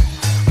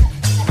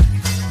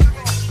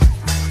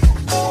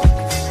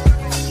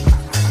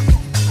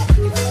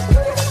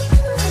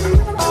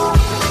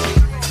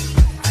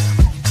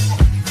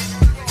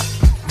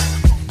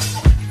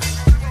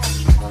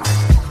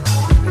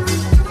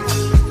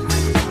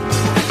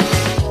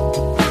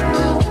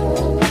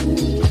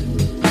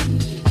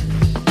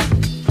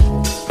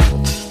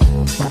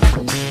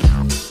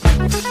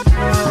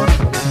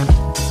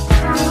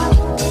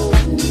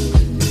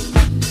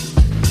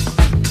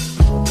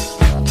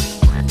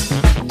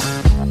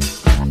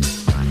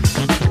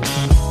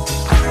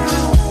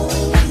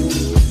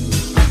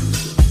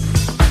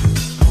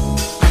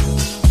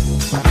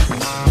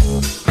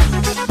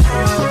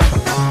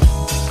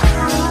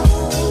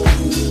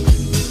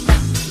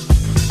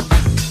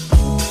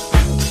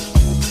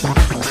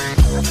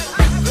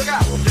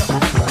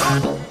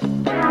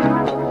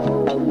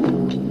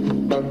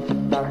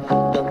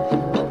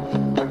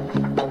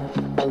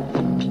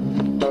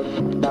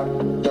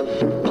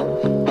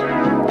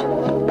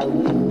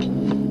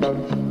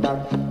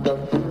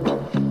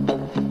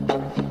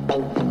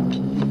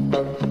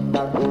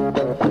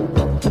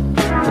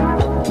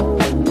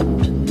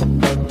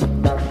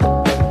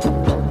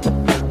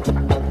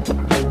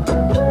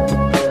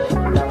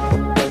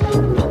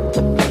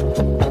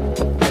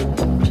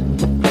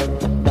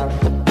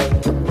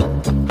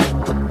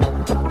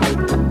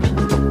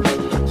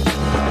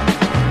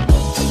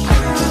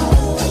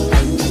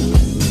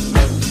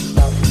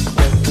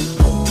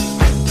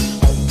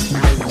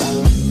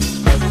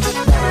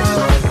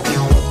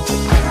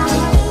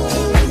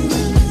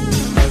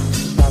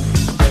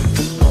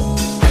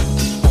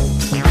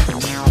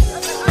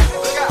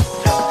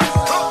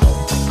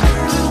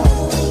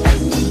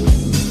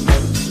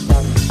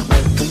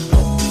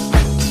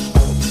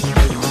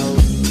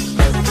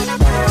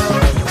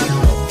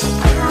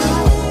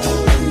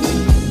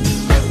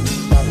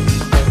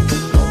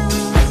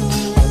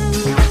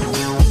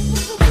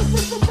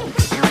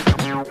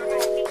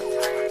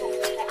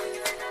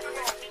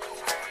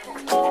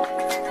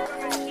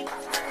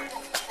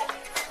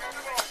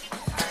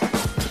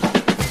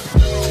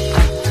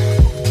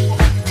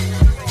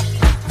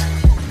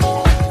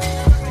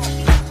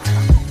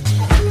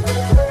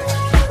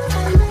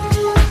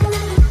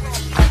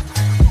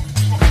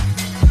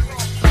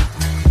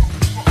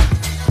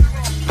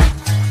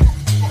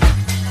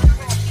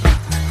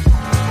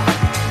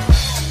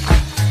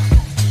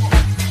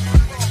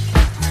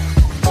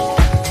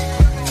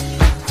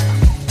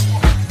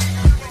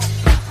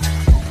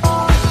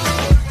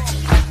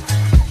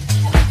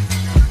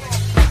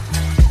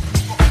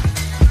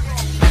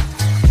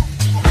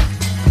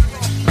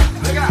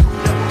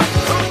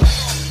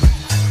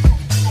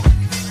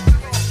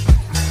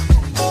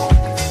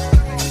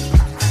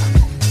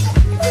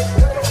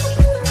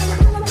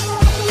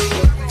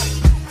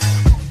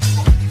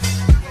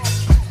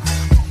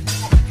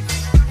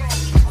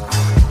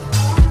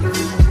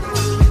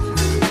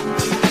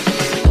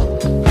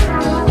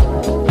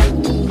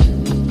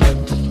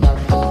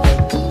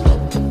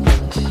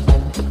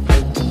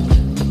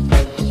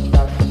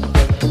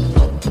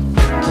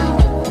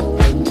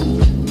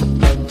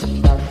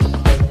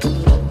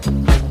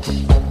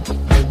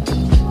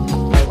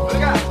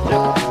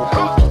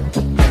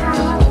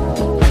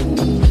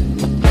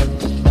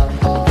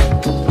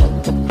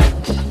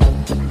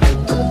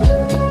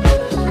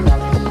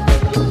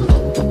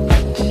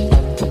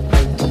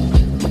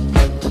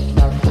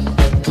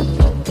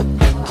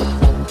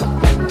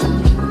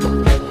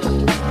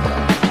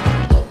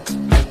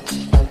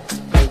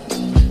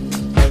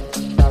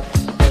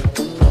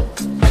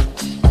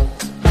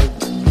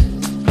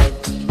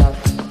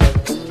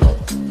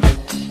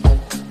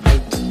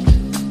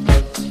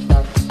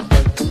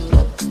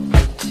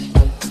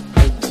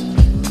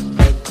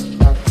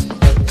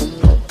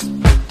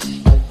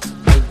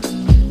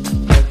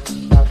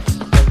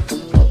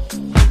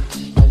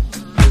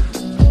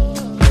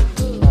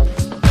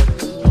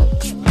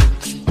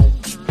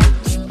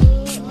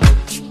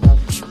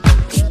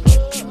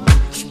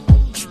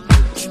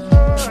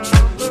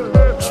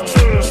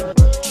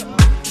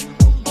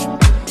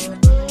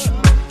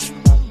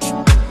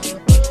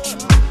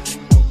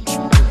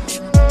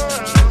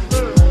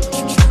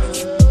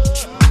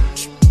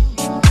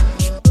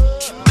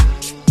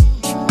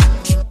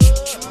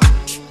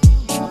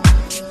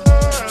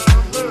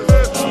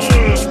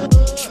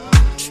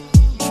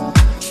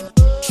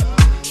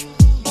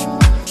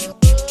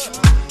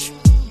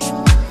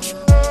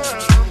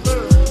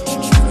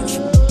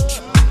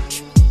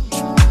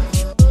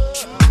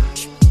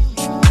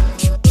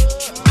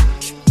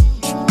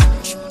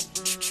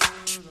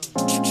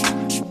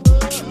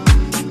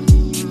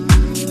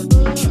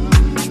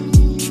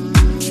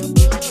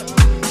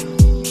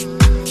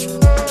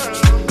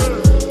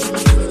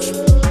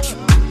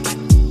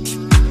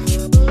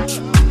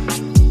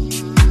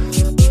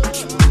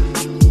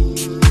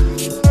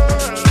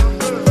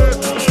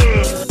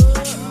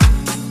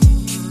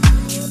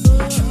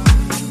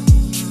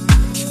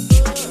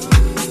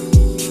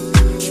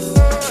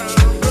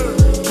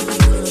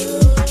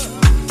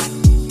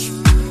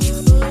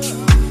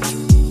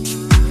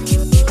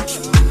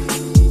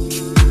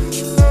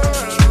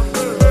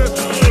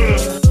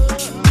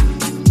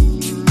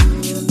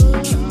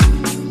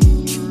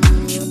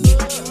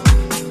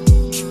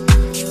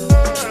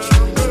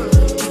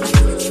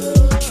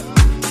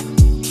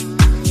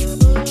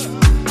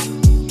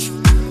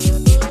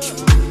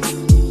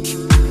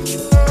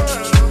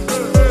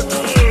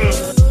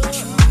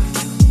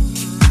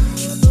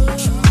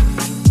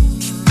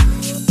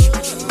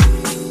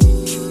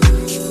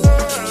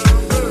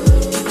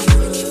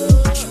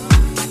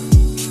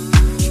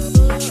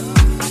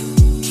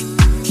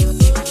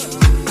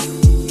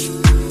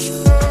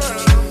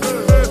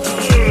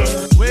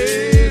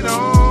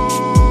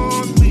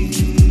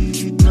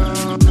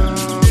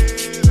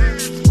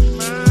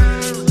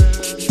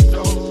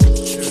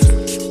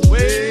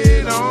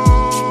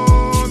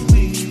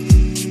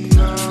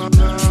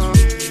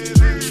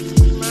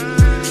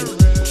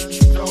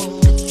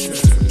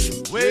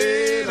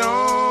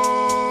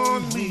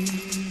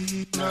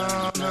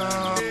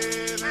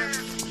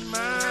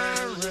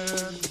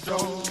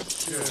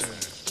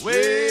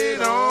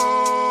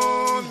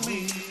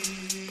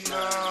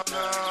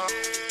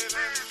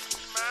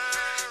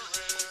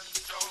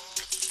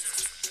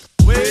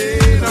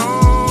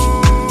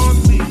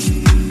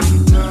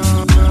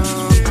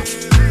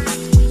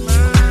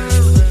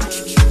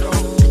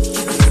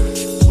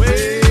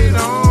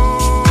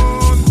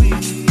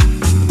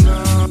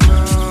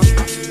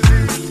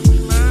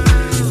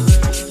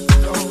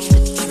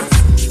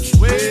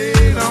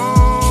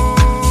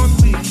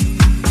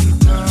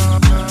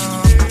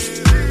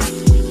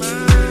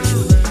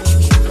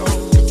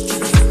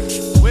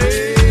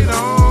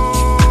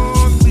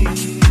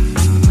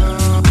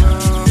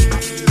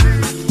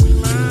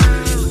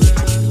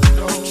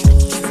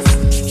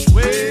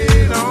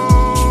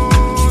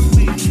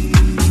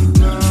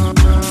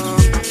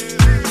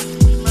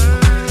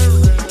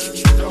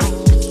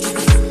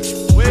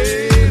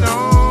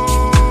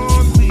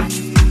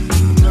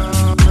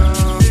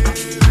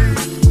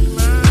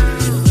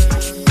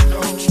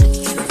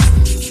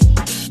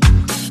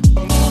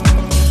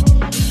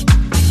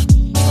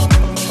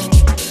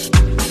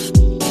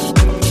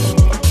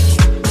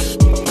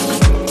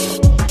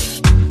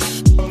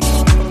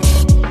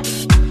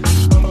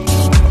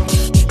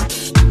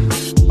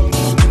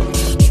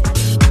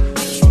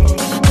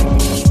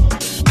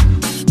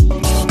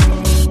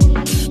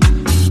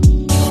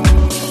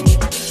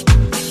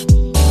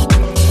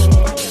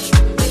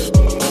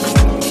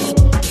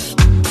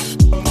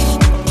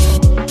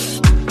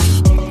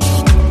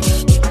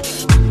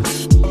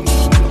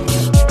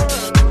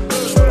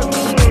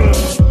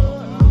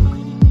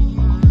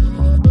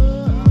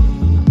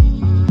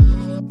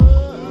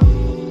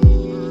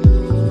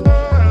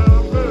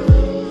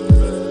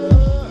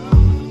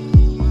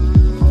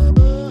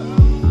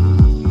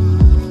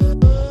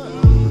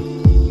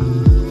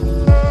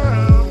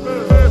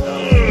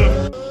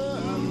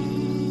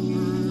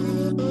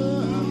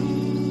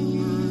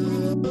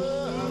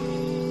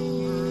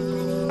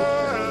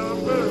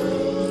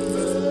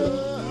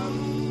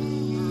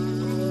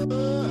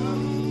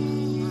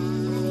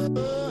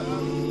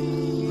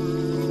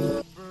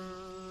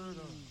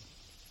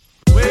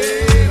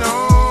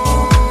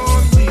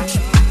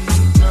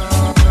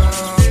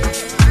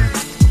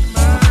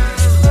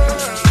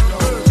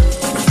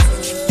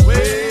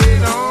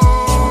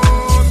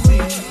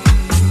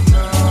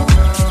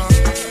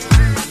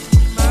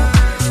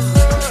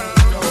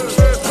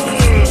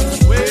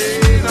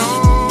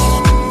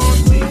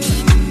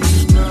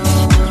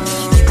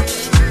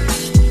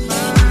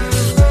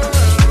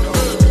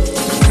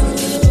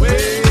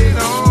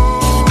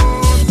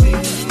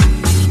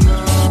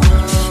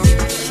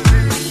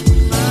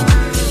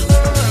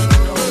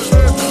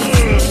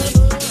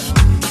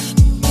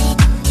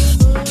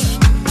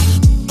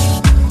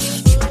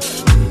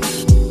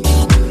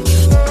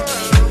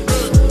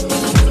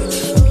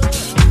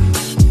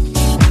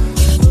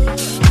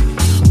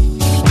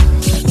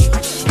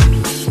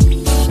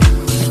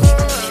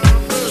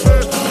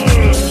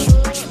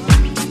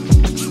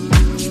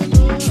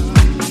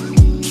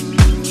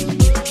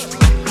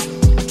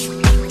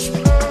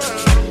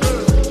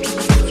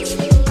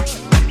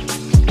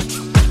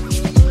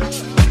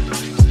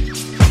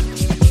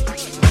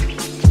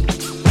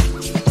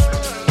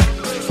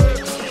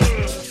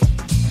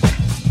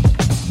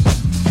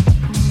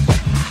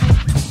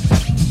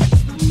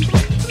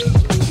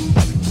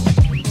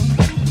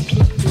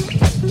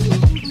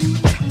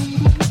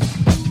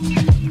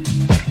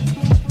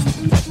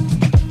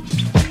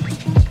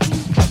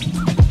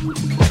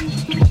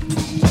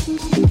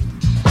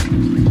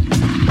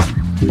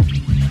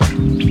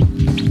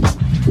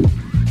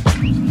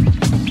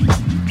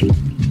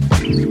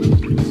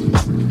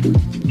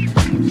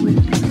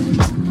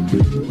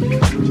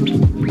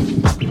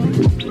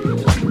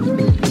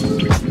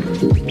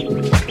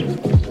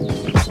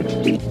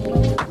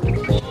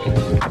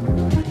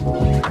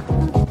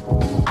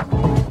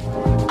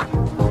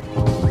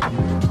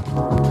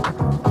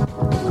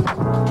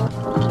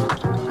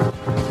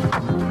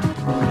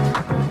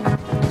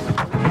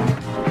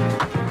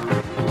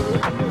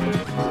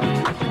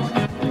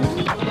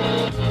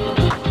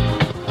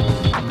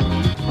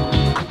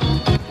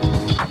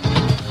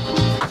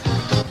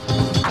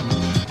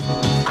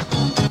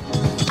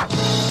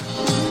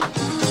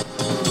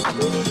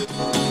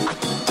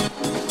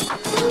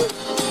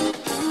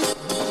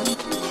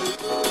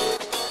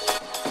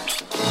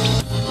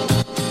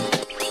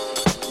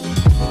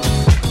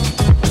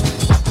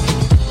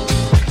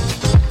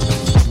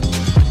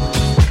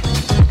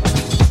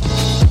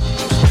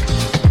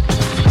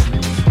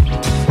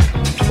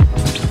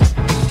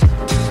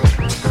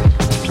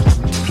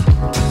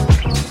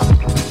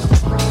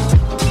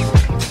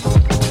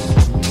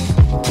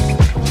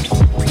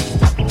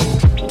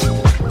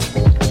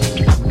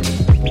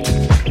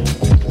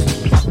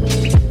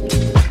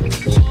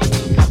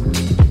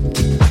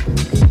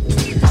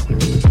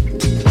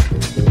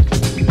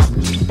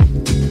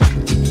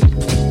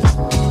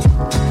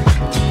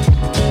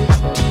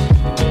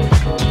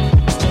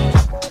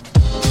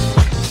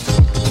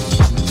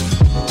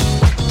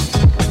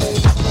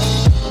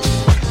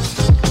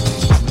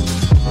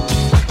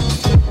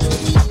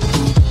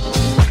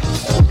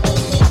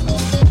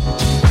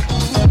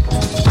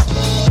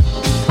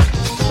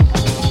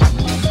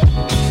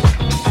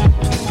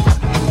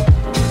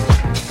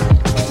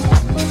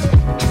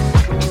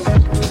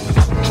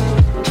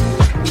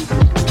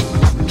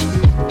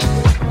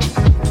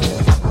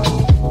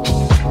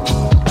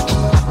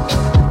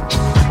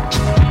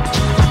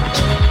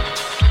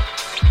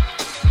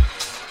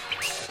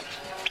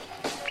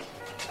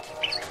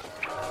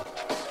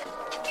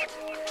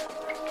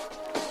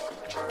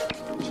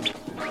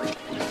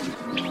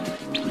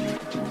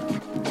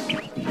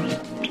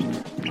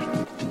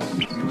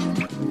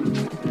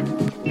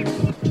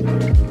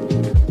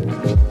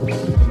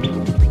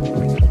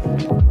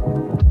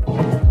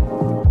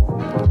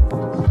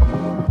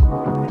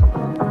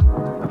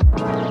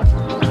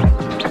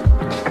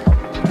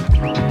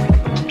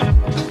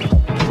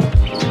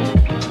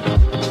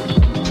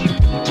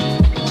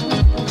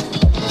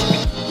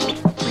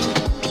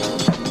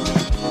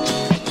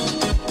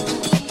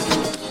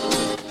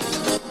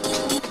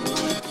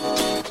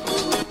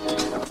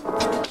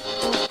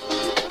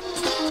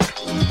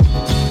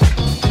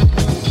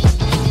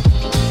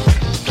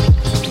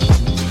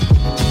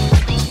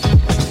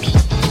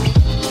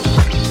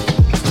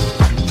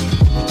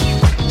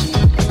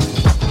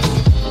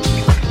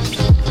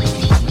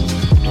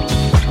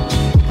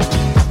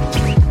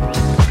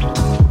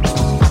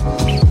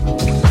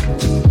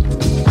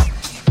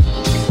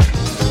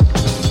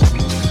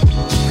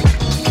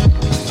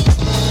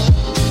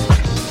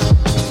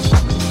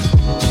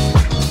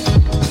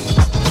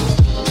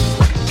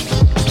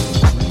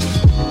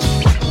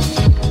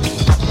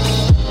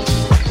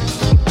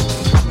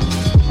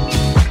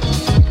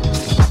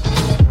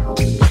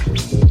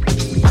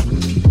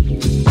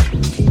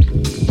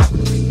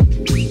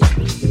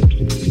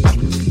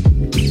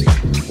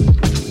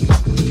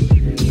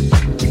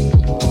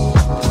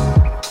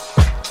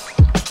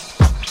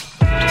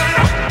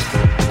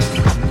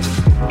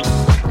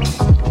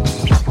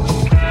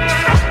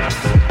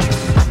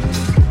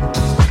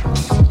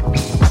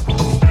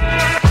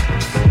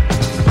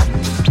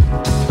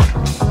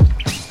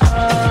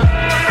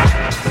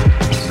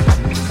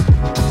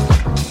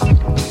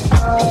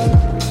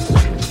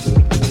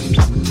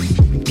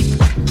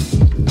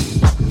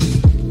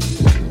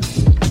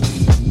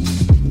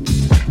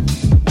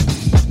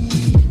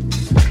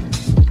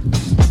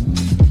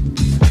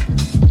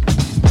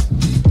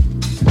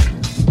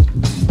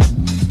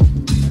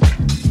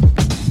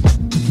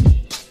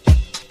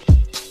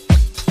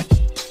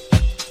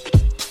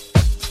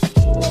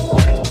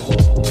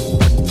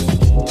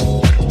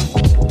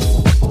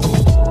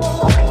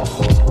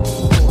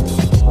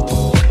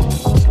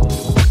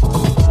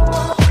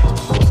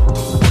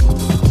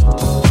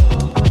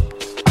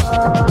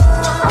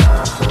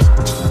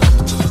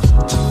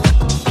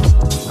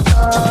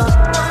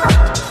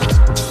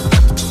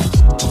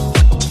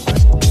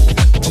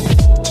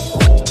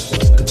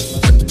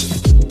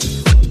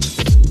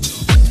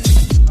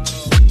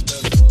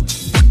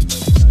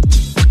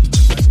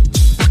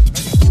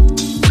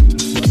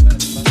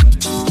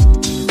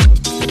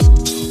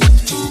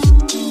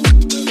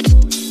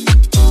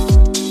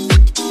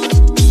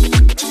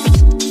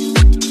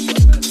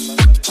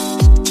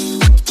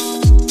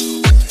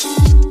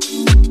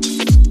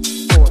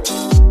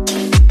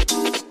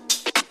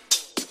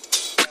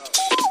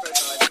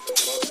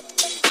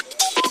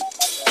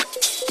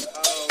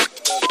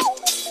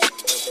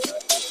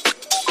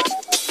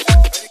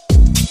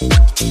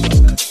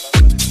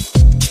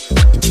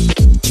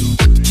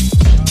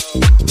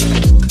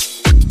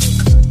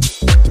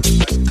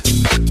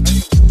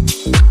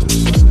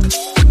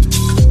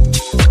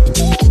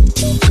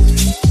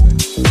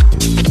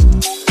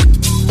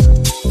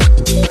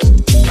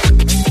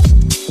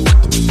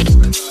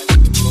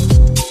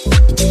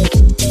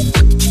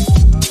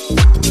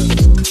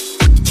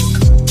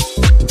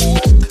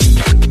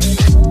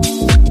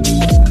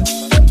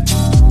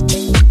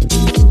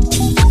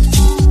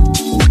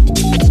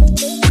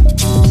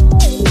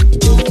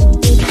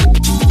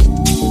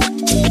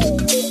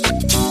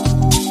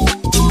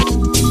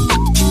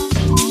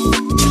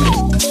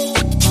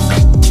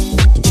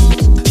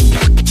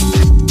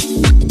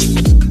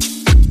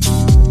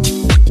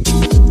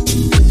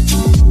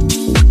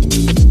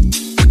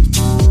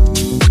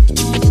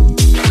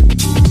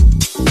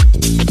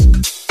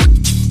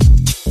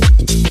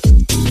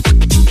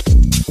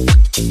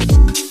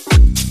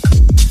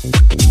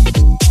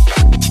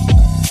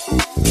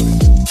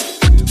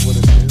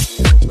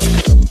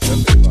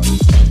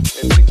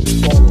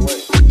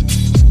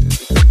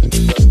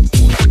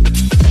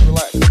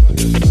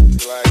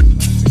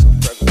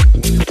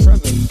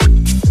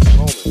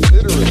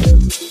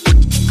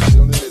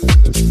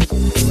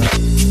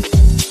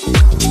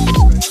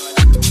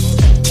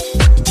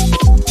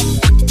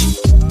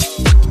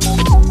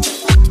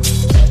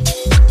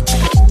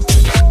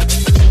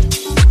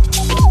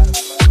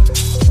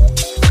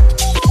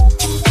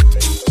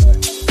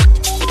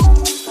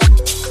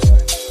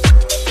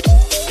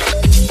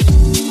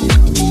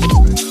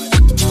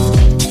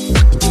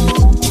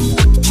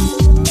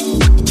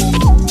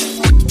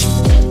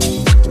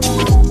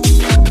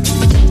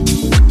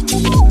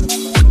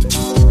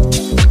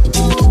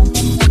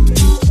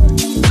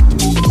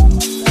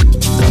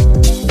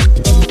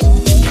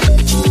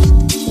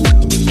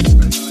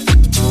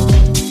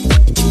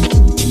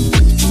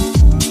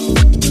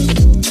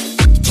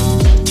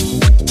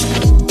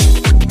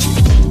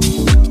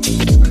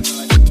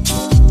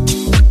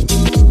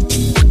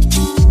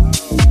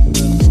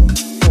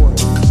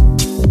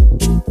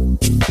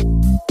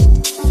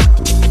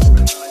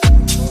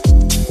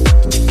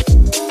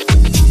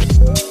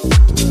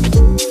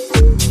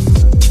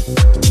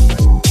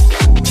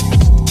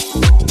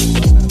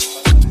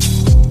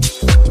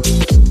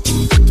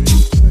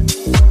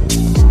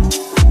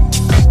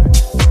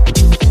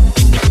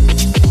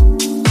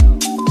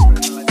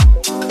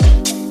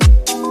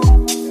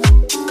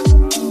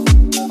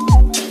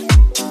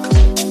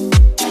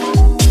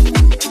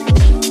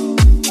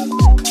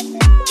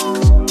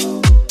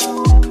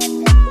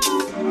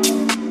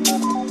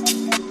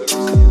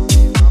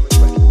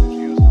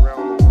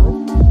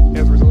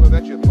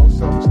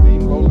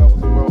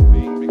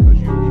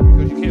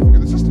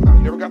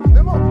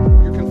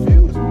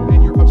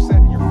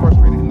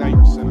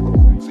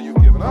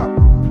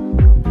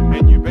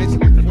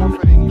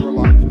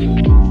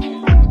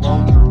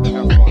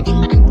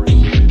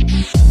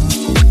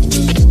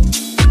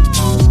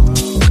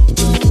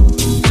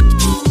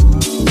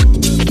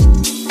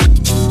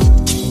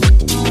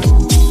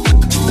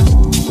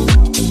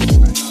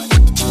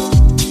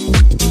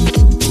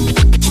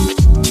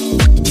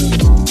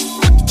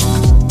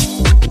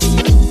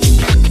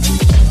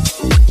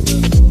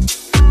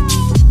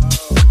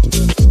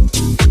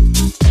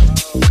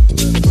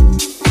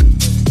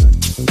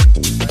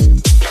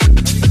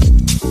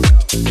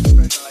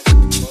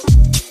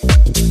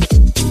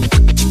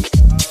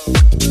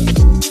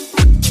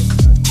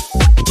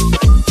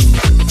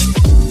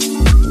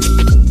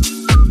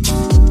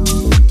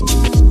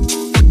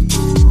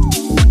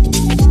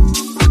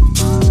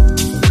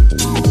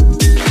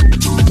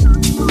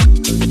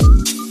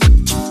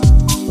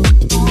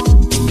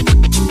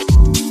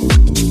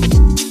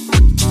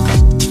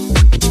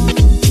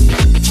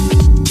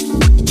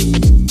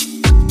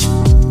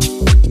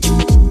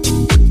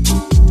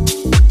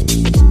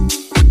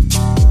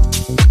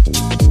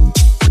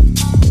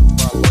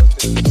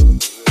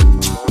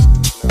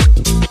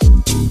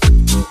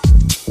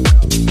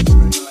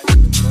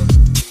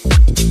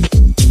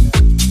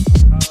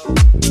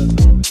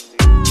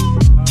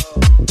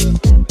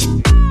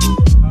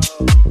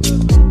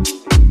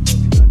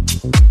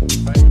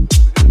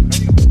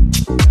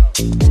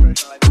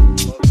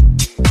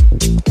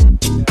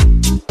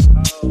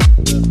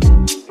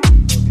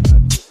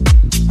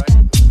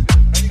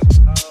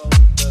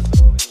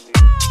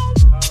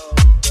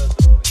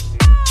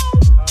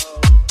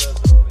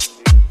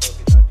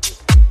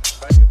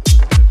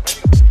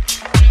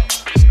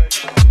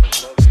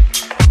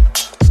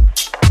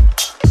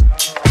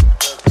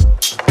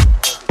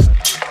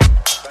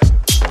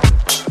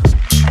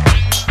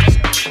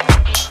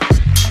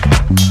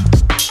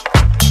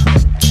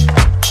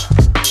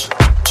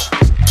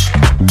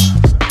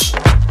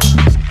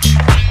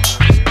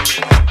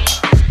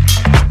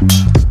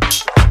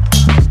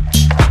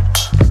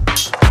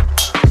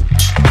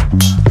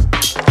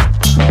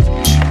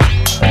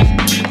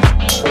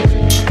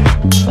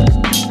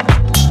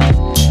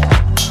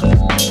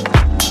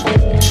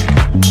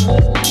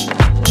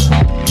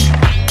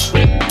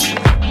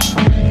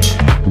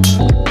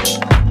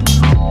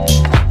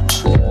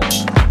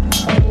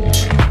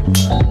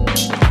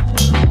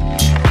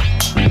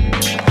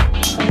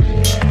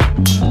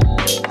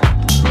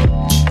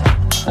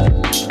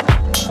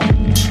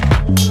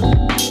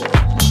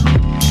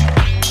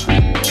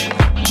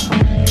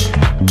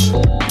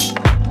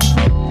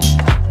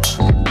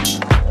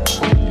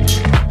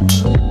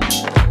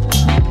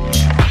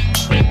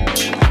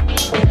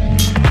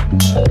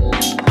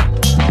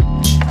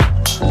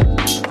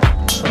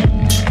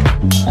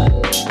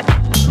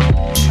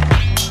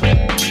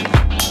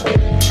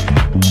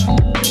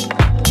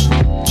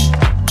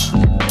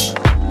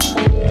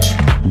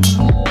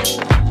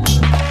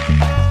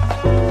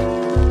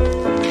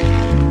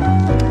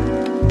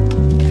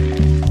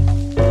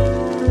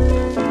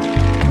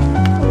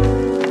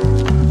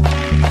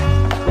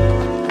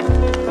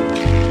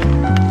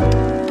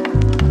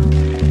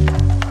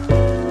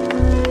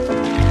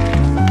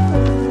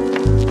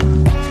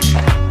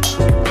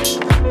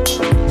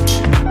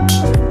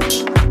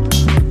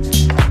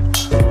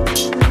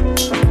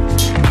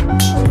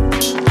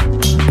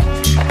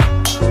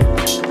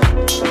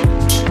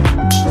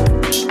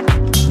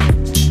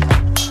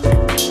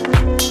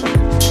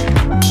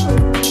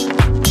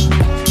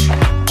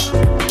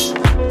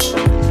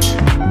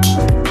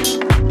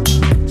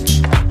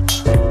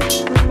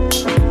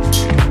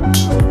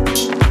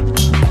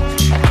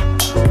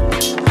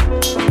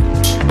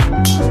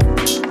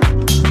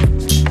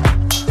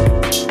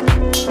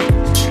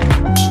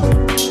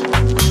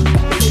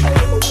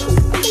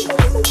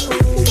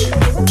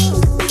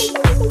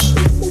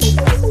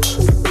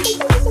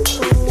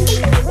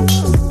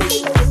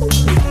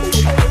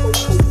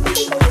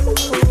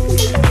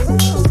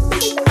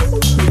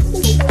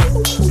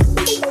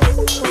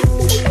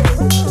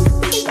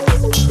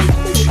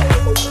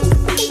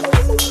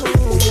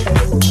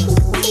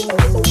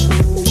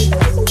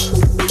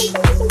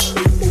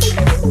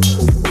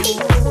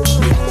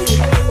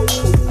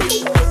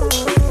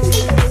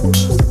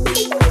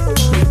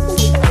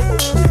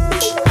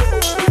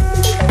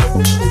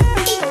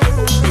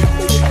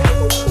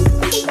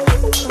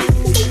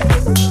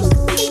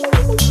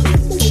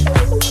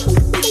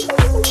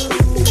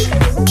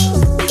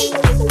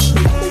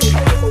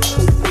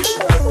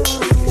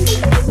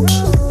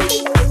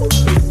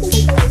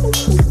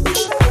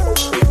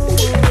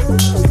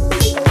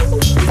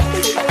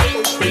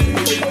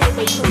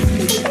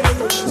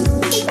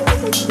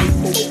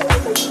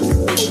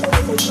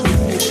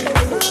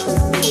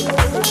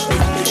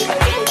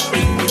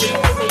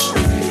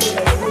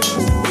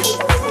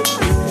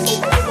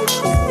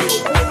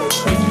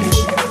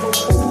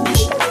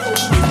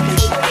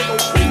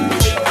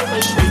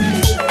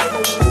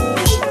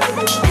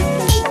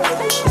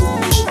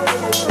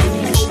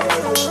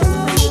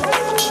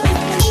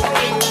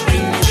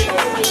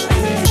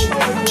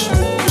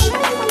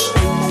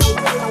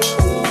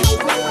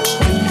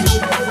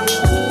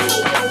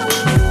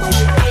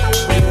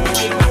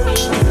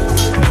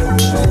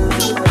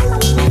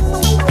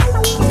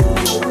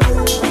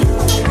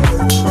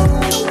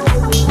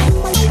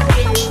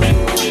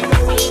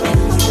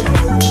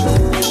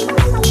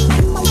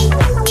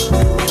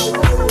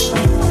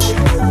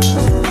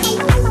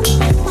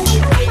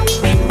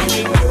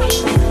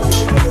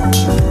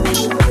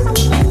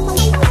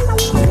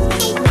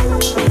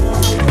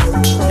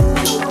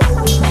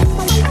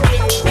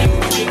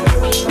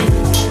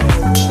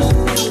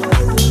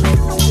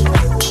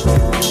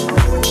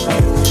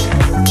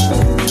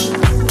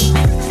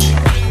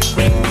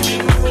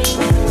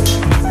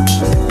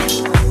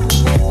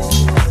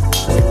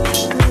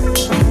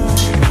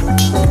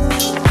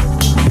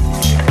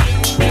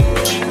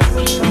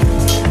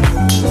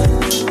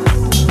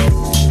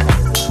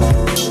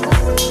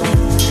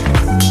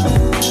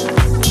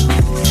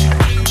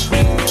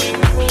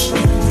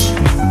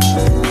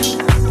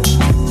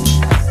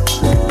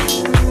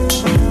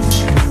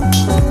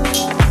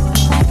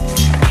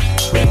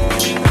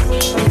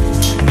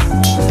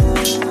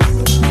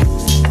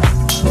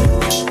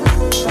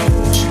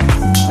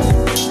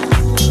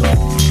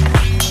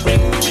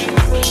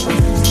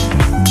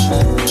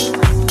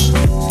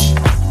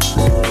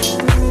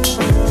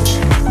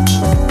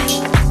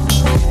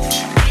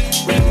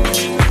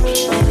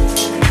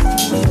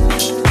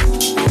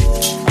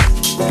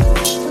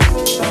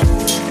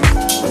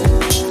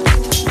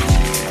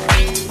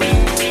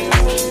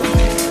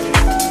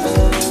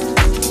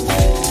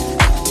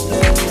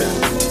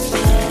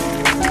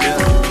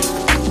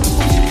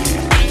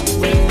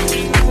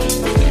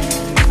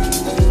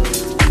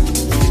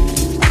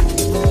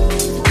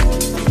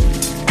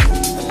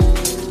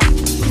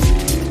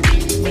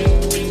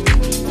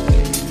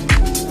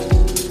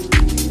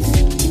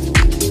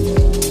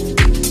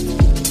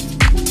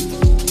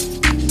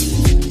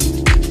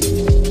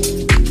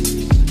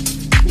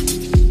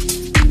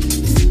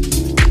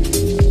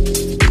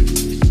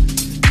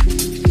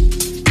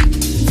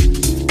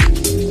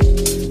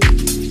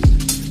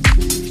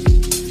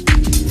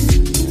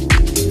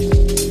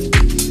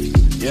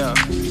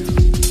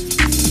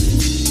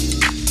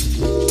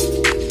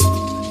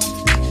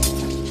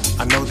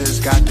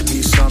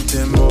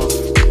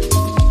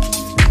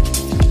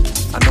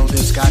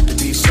 there's got to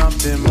be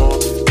something more.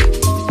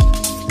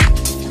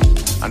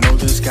 I know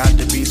there's got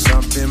to be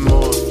something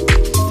more.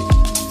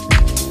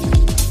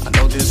 I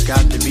know there's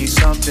got to be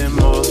something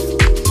more,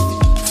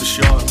 for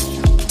sure.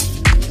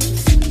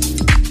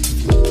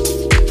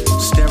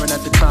 Staring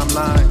at the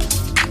timeline,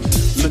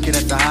 looking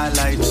at the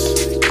highlights,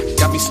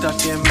 got me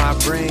stuck in my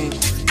brain.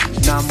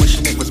 Now I'm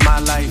wishing it was my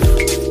life.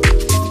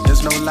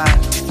 There's no lie,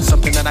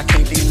 something that I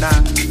can't deny.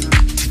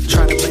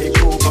 Trying to play it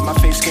cool, but my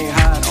face can't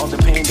hide all the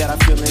pain that I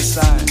feel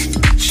inside.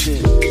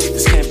 Shit,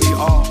 this can't be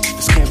all,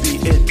 this can't be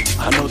it.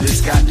 I know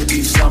there's got to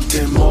be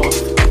something more.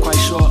 I'm quite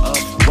sure of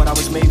what I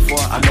was made for.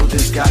 I know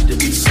there's got to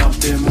be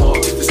something more.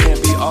 This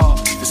can't be all,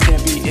 this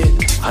can't be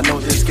it. I know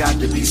there's got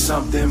to be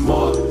something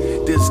more.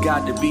 There's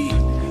got to be,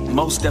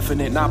 most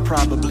definite, not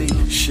probably.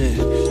 Shit,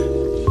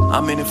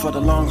 I'm in it for the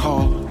long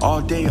haul,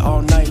 all day,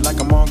 all night, like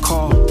I'm on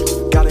call.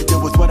 Gotta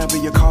deal with whatever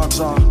your cards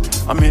are.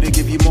 I'm here to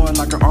give you more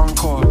like an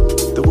encore.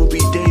 There will be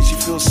days you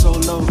feel so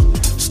low,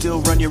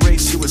 still run your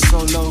race, you were so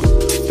low.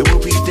 There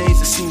will be days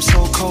that seem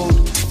so cold,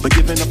 but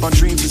giving up on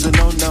dreams is a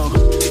no-no.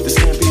 This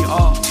can't be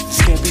all,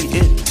 this can't be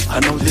it. I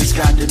know there's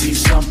got to be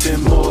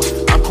something more.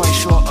 I'm quite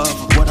sure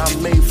of what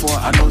I'm made for.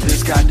 I know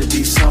there's got to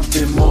be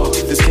something more.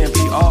 This can't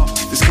be all,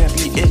 this can't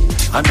be it.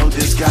 I know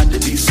there's got to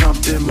be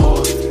something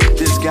more.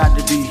 There's got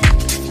to be,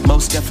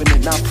 most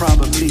definite, not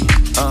probably.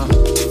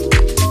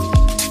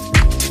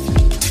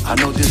 I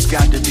know there's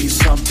got to be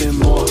something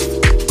more.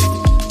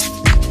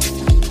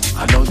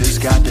 I know there's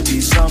got to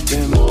be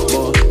something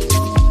more.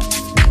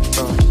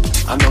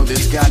 I know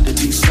there's got to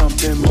be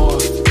something more.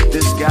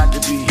 There's got to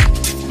be,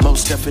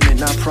 most definite,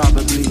 not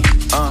probably.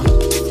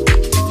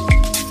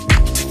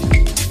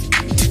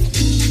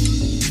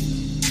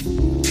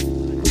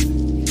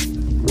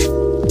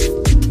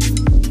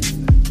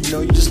 You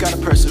know, you just gotta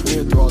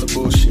persevere through all the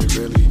bullshit,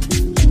 really.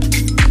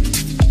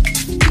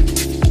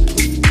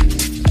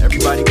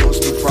 Everybody goes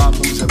through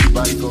problems,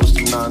 everybody goes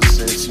through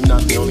nonsense. You're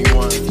not the only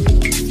one.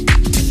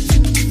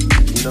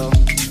 You know?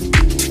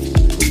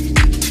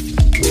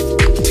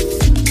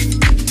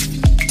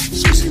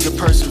 So it's either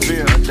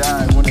persevere or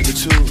die, one of the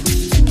two.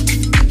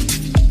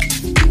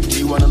 Do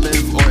you want to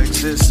live or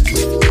exist?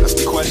 That's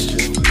the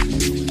question.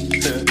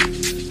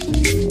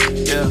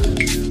 Yeah.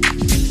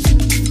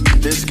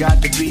 There's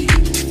got to be,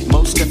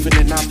 most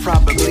definite, not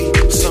probably.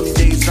 Some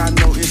days I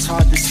know it's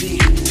hard to see,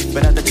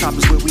 but at the top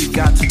is where we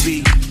got to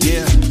be.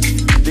 Yeah,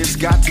 there's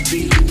got to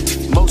be,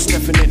 most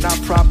definite,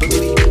 not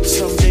probably.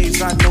 Some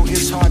days I know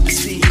it's hard to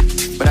see,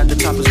 but at the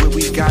top is where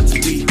we got to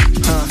be.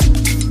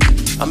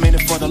 I'm in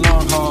it for the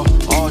long haul,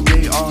 all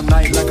day, all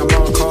night, like I'm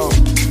on call.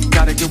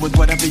 Gotta deal with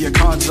whatever your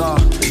cards are.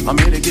 I'm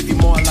here to give you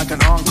more like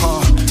an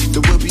encore.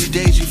 There will be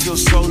days you feel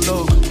so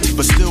low,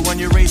 but still on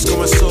your race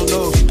going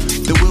solo.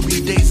 There will be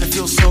days that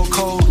feel so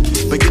cold,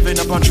 but giving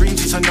up on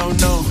dreams is a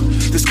no-no.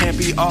 This can't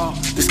be all,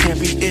 this can't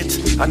be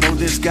it. I know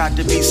there's got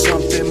to be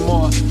something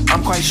more.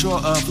 I'm quite sure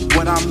of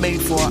what I'm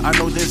made for. I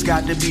know there's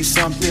got to be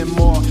something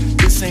more.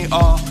 This ain't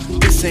all,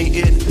 this ain't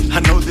it. I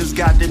know there's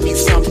got to be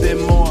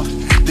something more.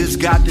 There's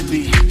got to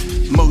be,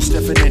 most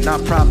definite,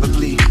 not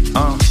probably.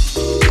 I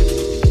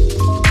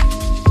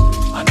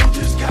know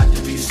there's got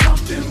to be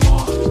something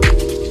more.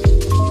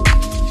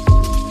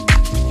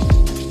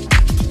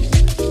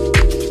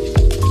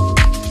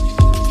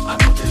 I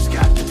know there's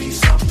got to be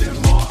something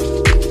more.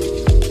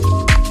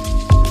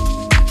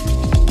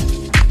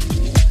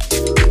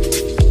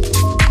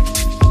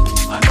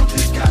 I know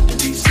there's got to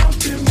be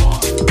something more.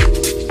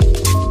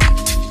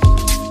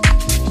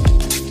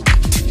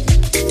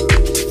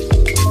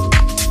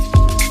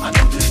 I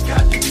know there's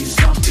got to be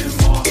something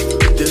more.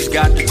 There's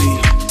got to be,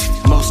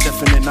 most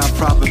definite, not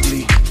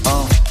probably.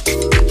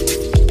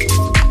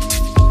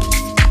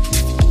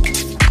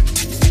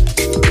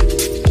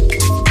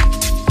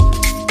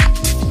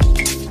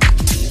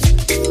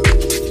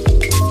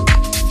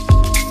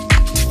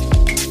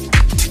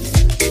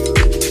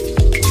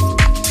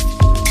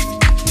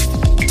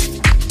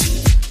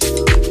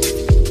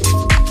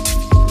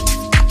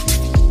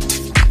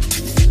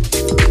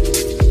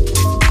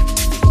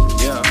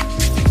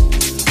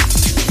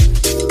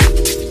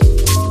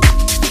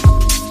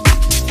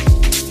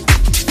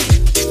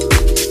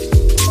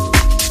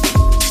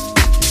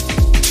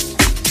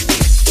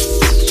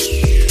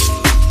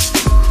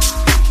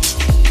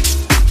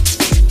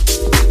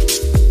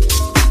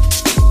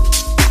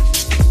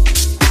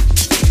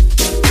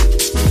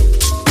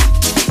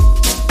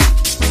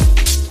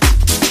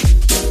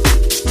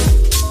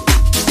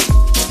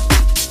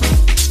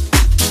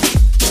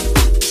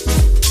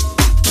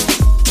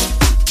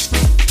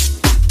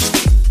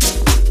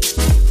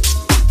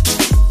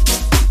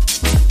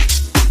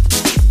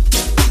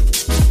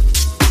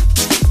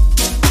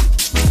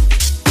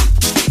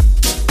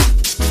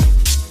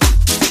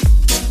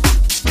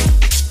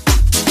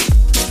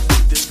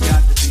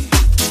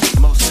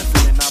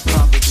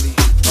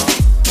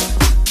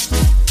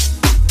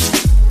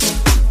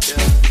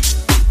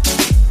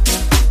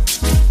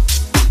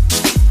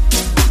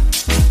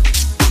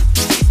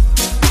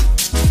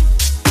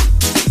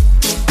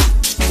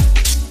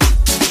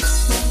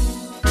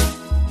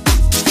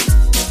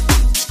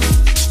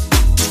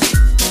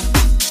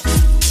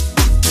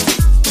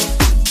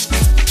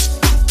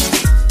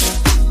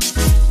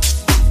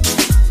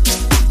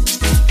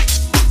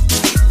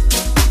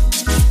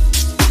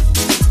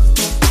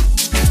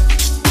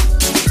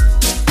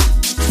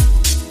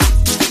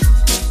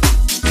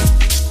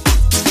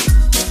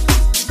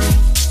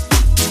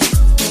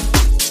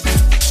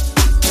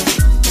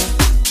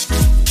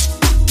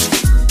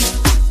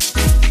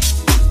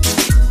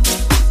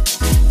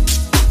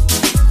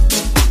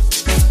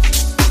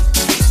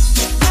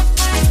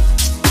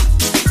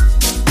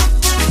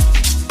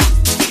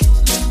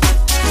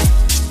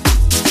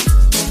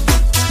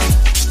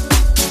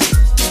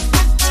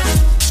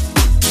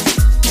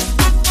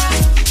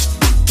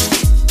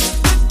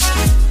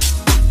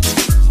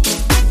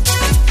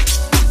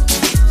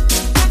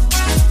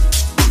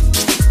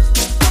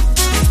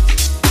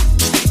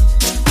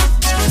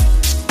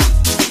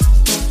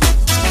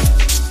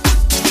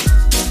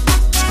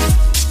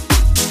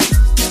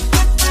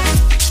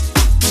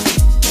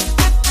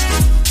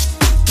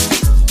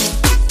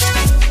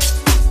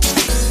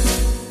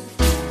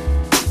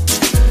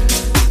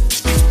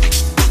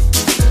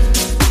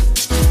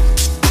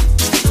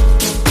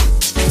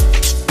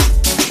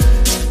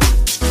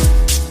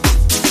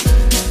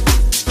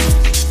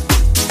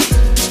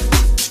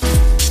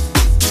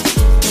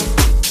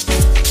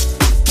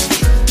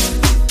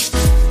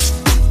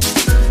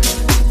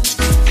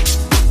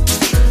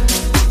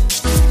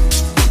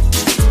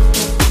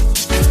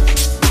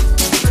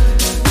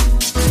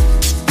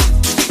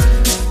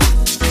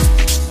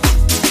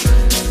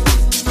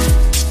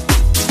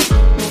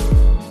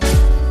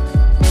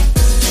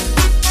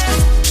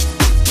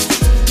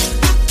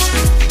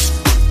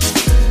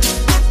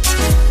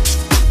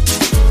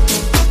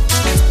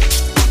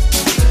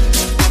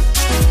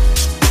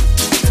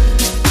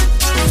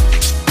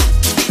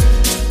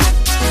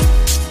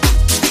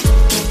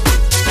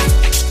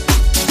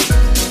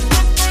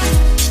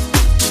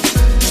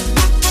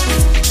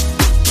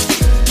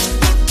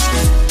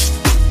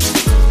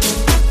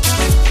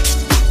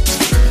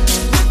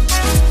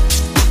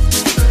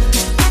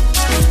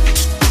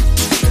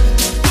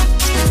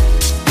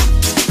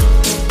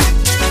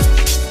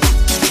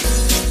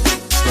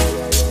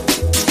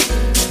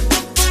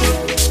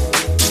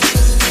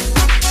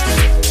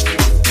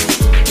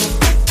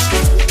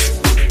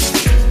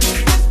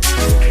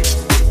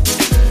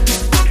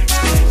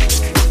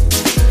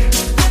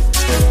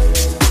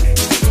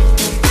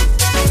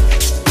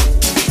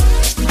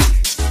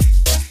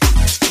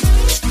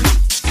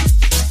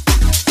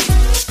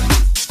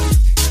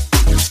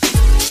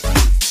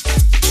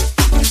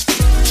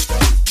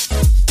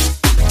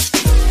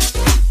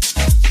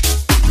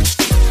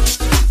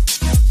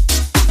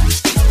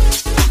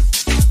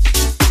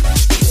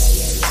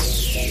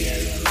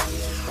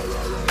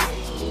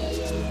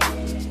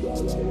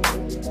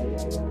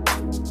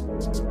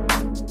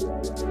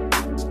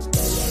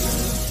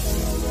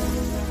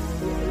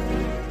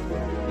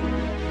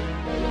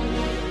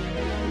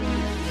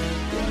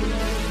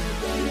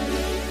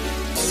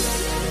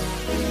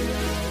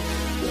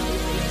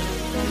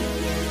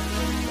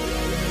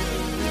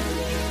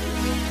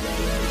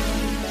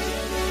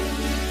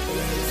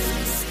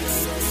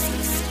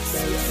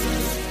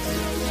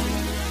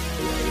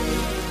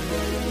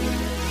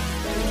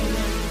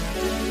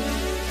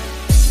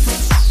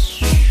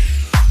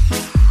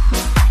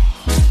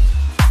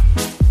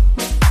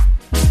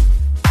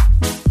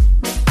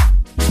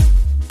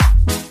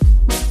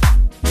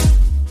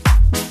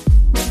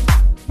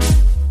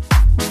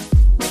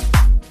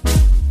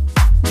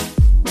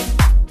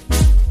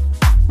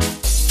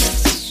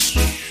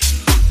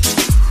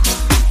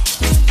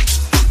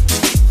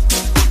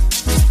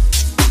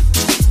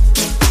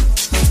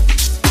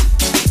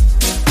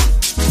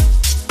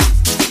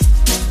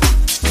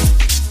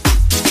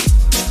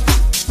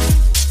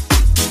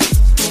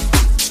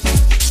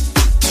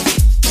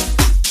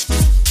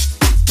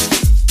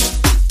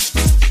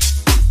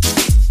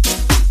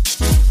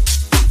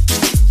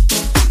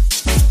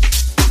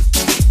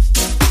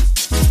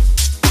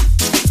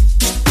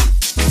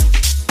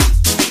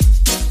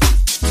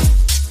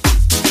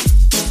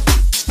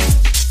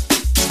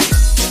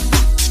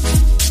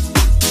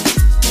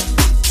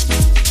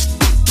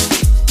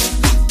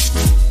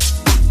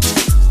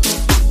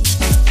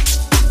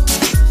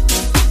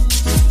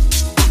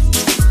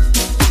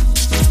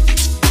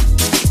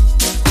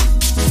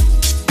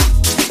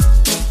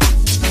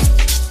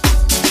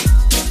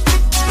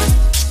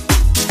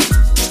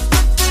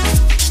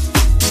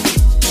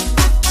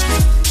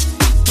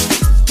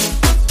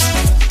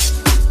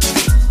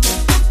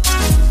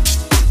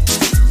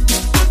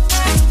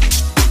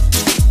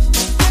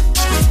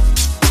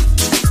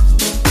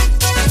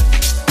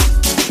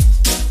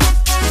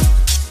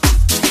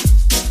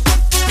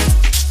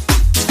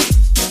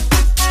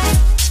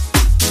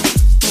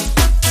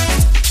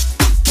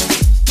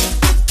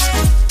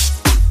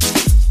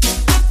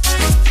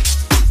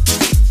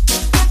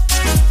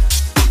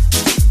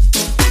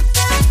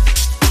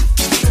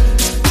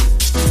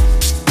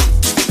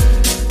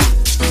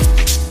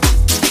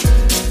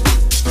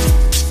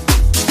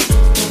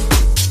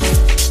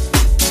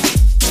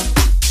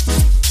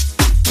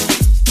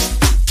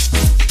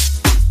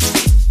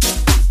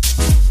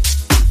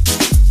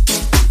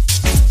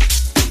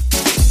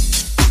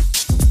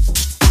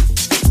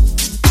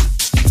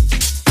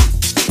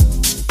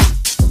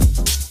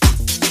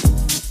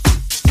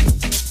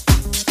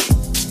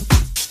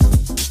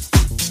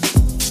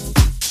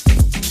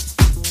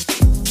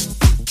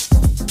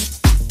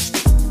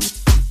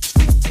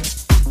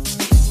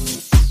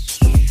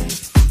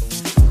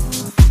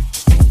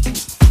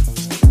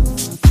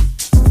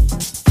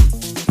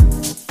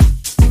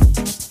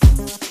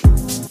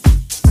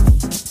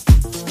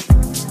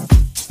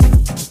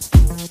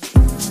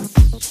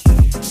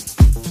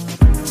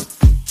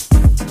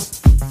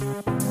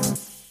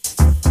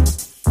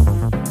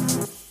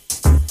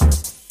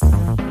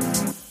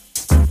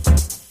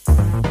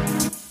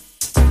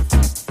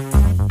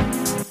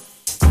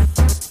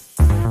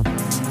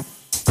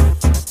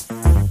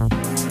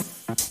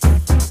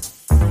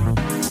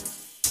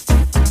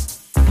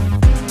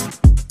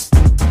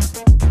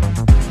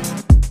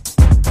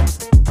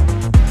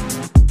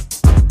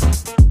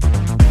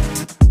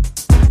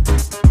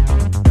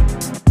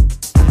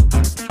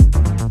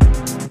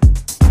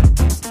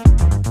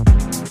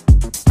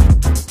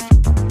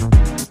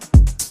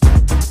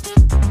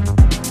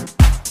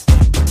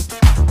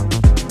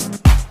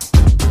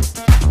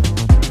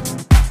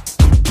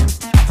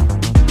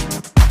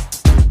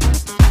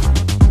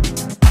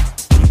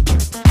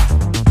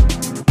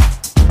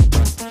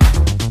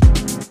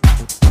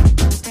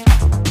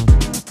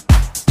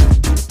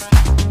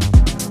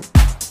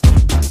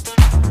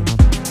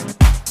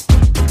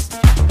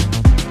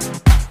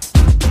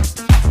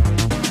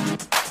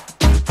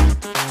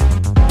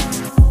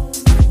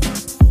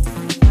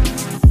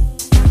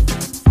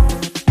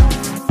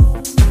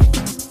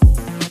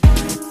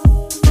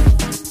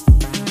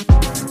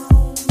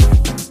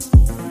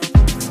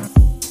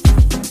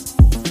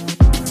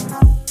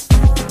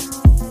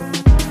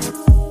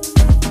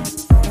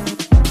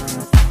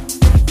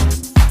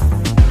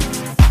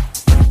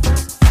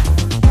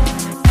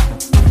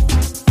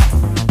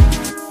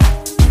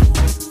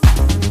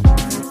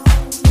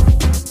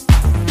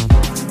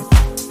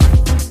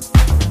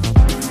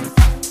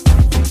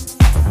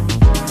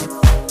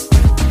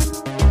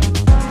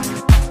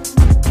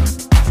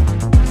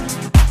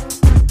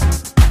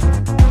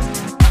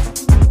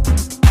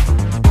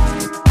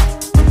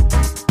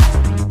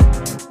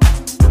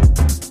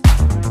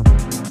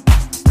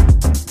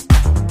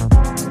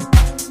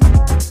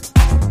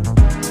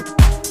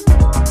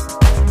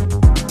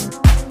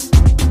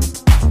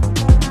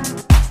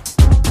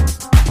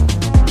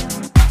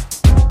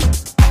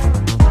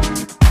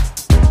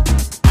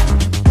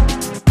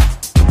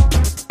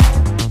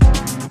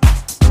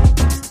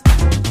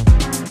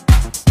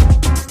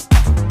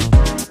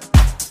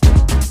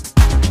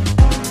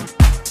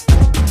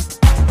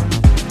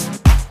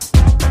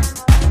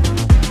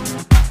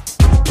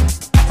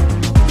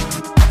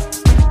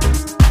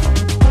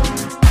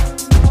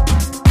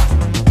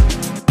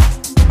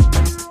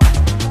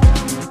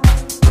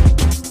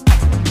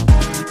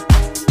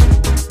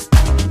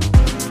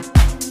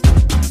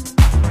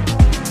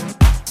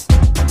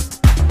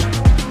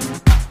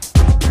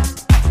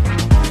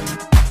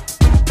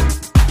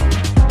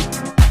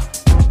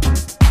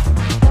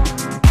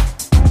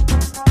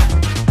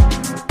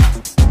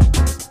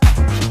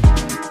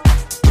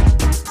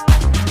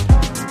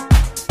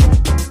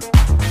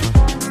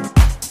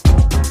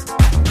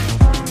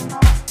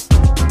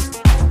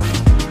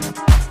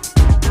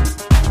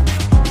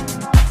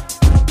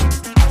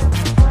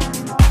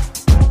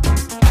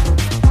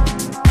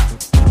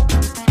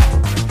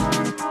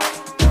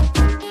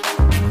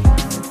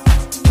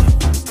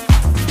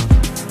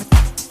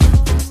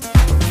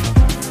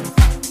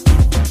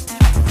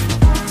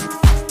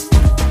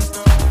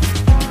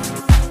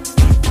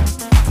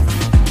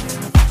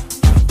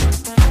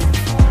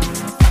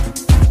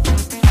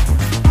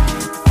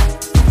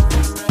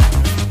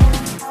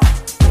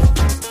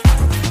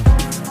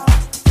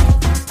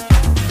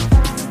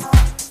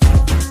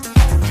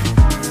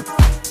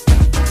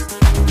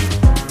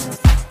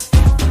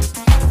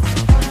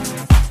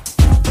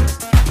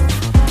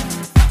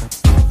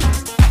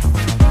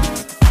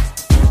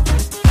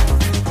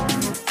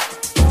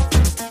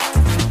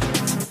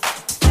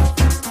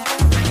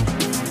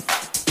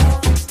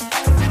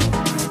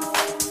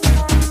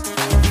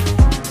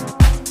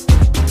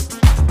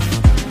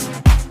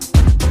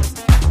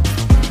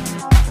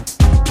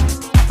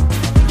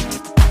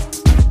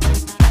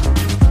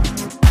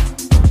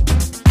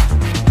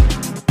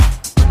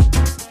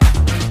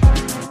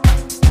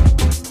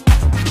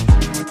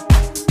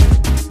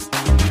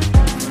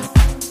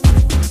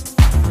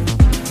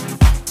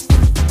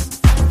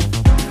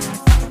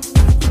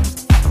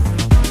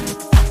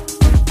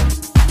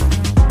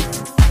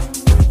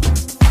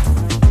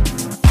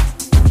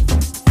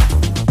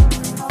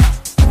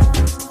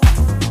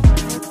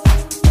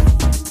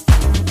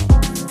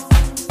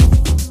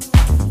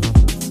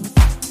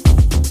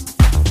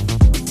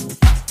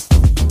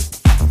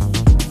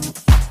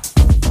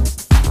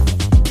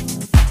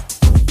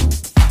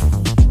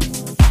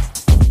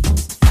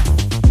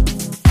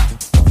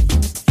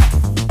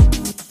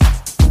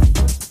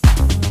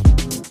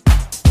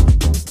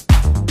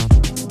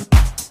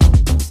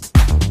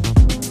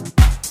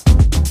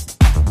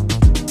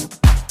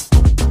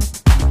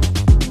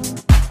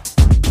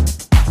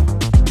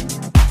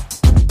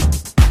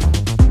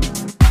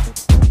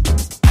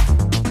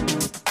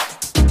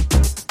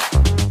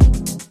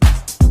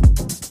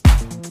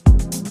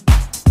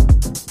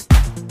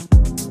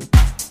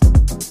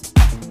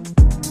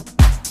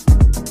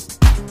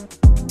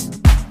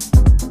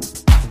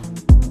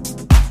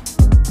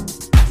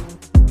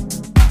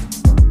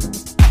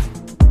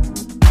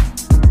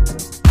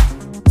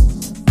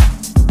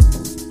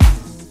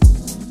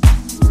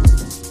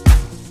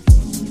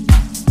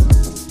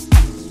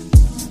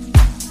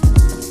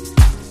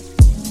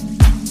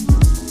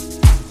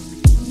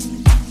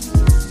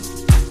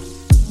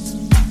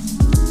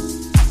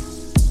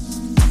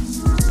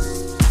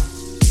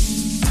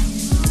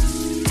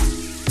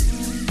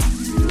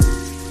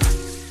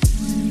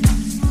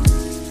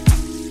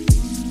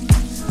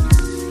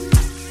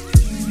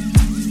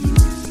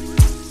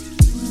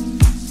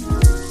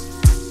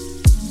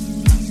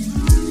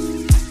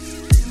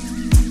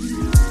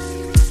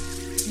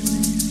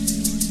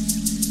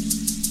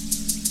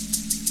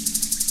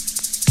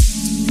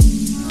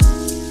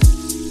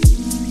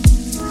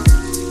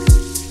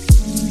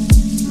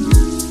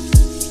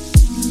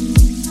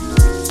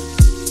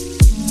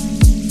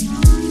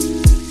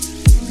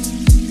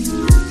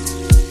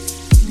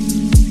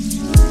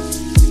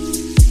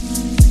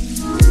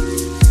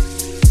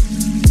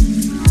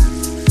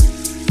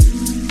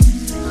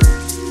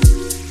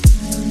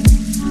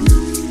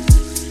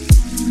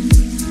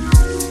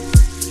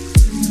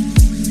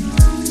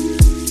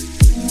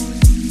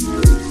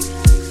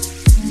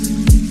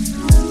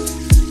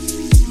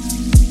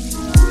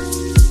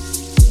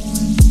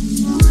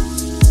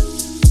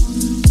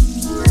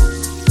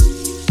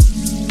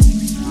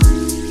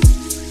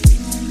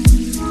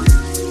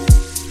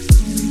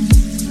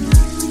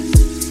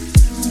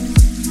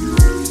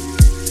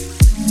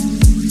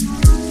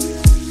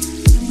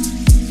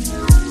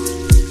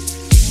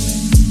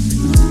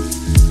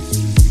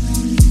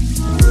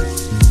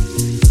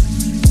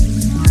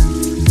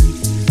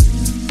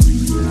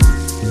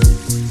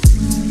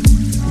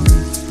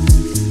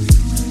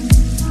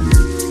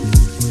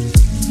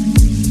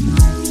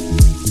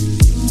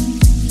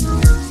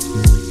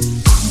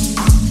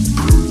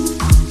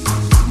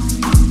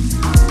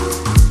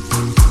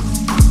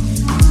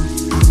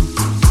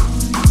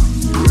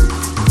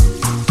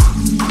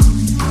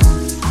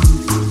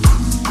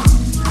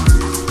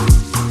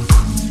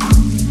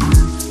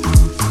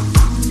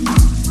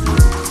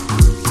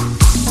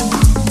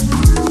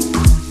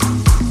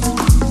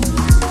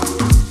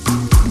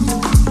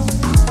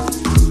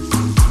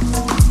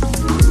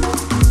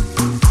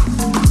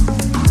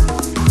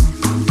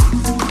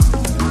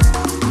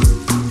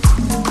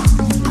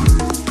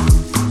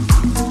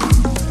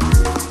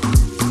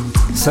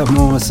 Some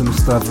awesome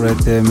stuff right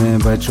there, man,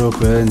 by Joe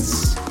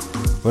Burns.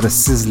 What a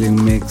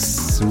sizzling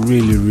mix.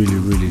 Really, really,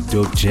 really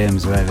dope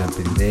gems right up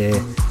in there.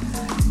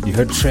 You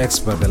heard tracks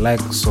by the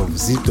likes of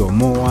Zito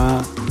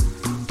Moa,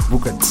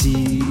 Booker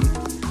T,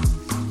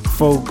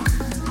 Folk,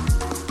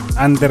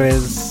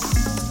 Andres,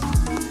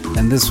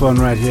 and this one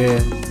right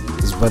here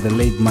is by the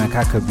late Mike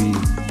Huckabee.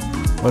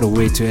 What a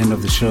way to end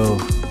of the show.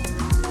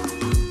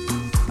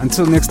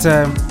 Until next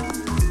time,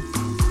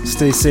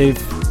 stay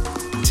safe,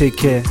 take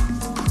care.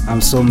 I'm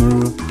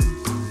Somaru,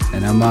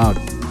 and I'm out.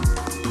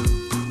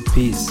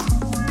 Peace.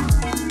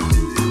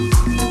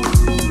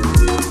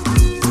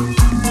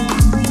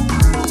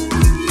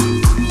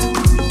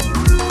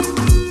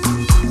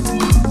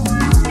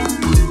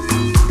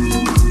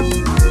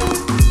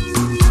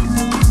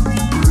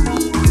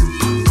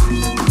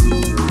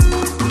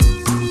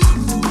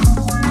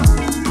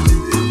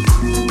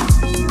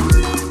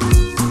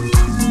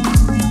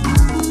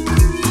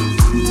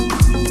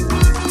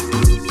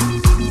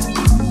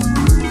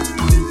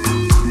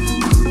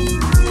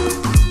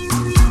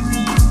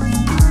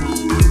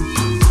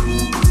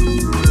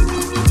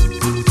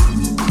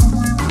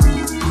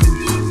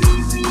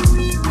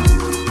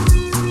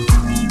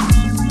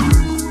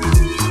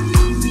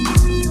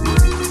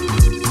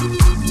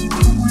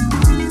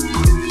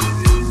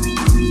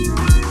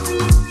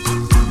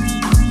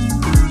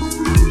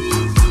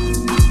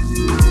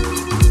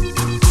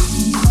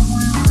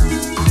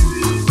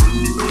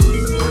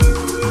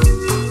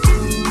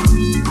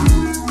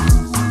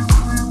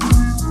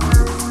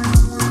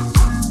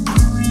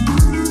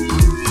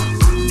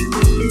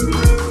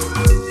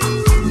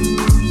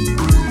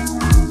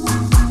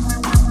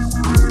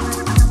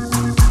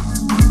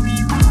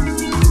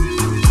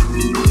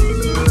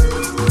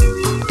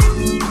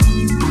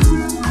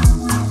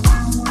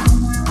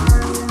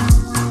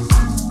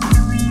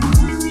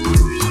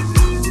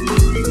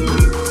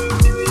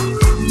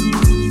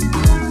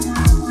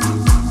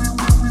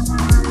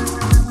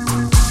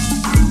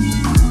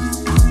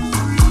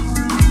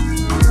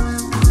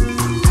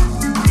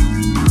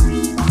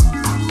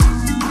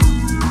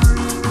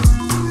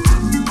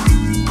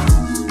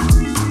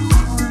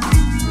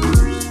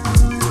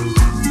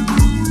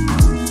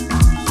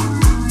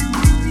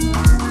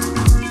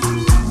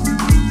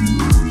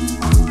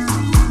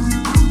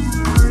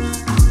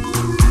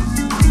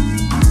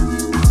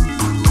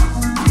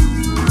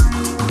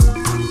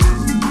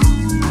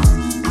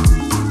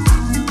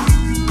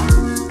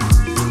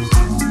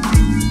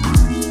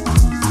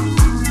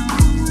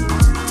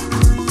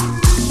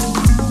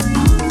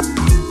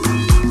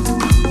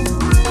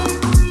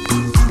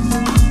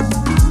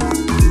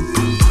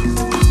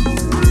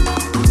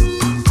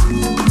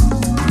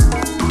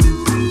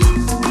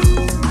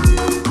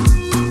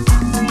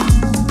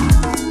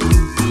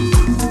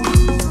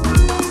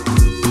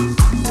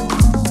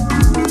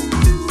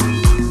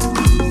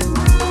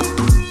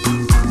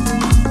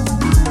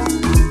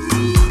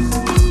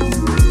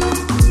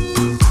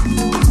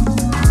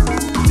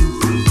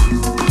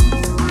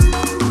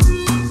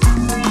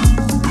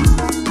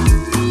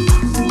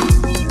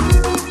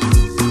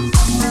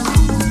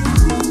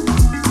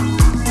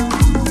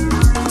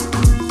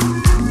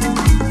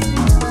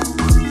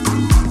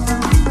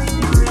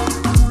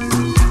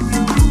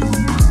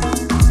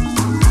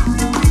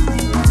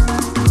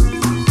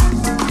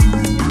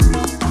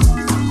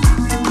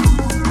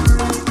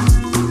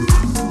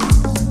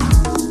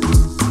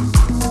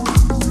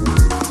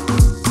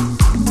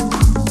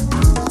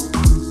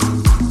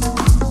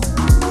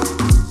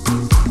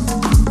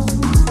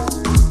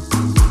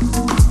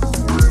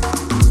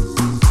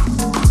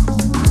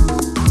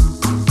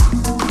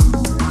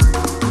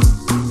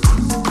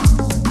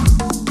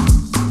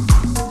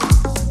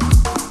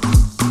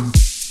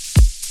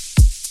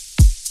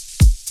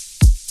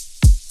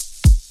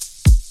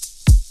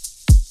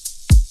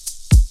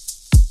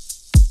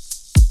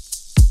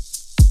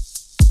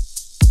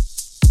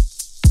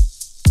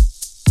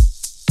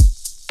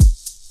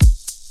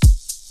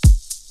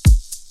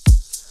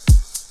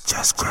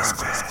 Just grab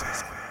it.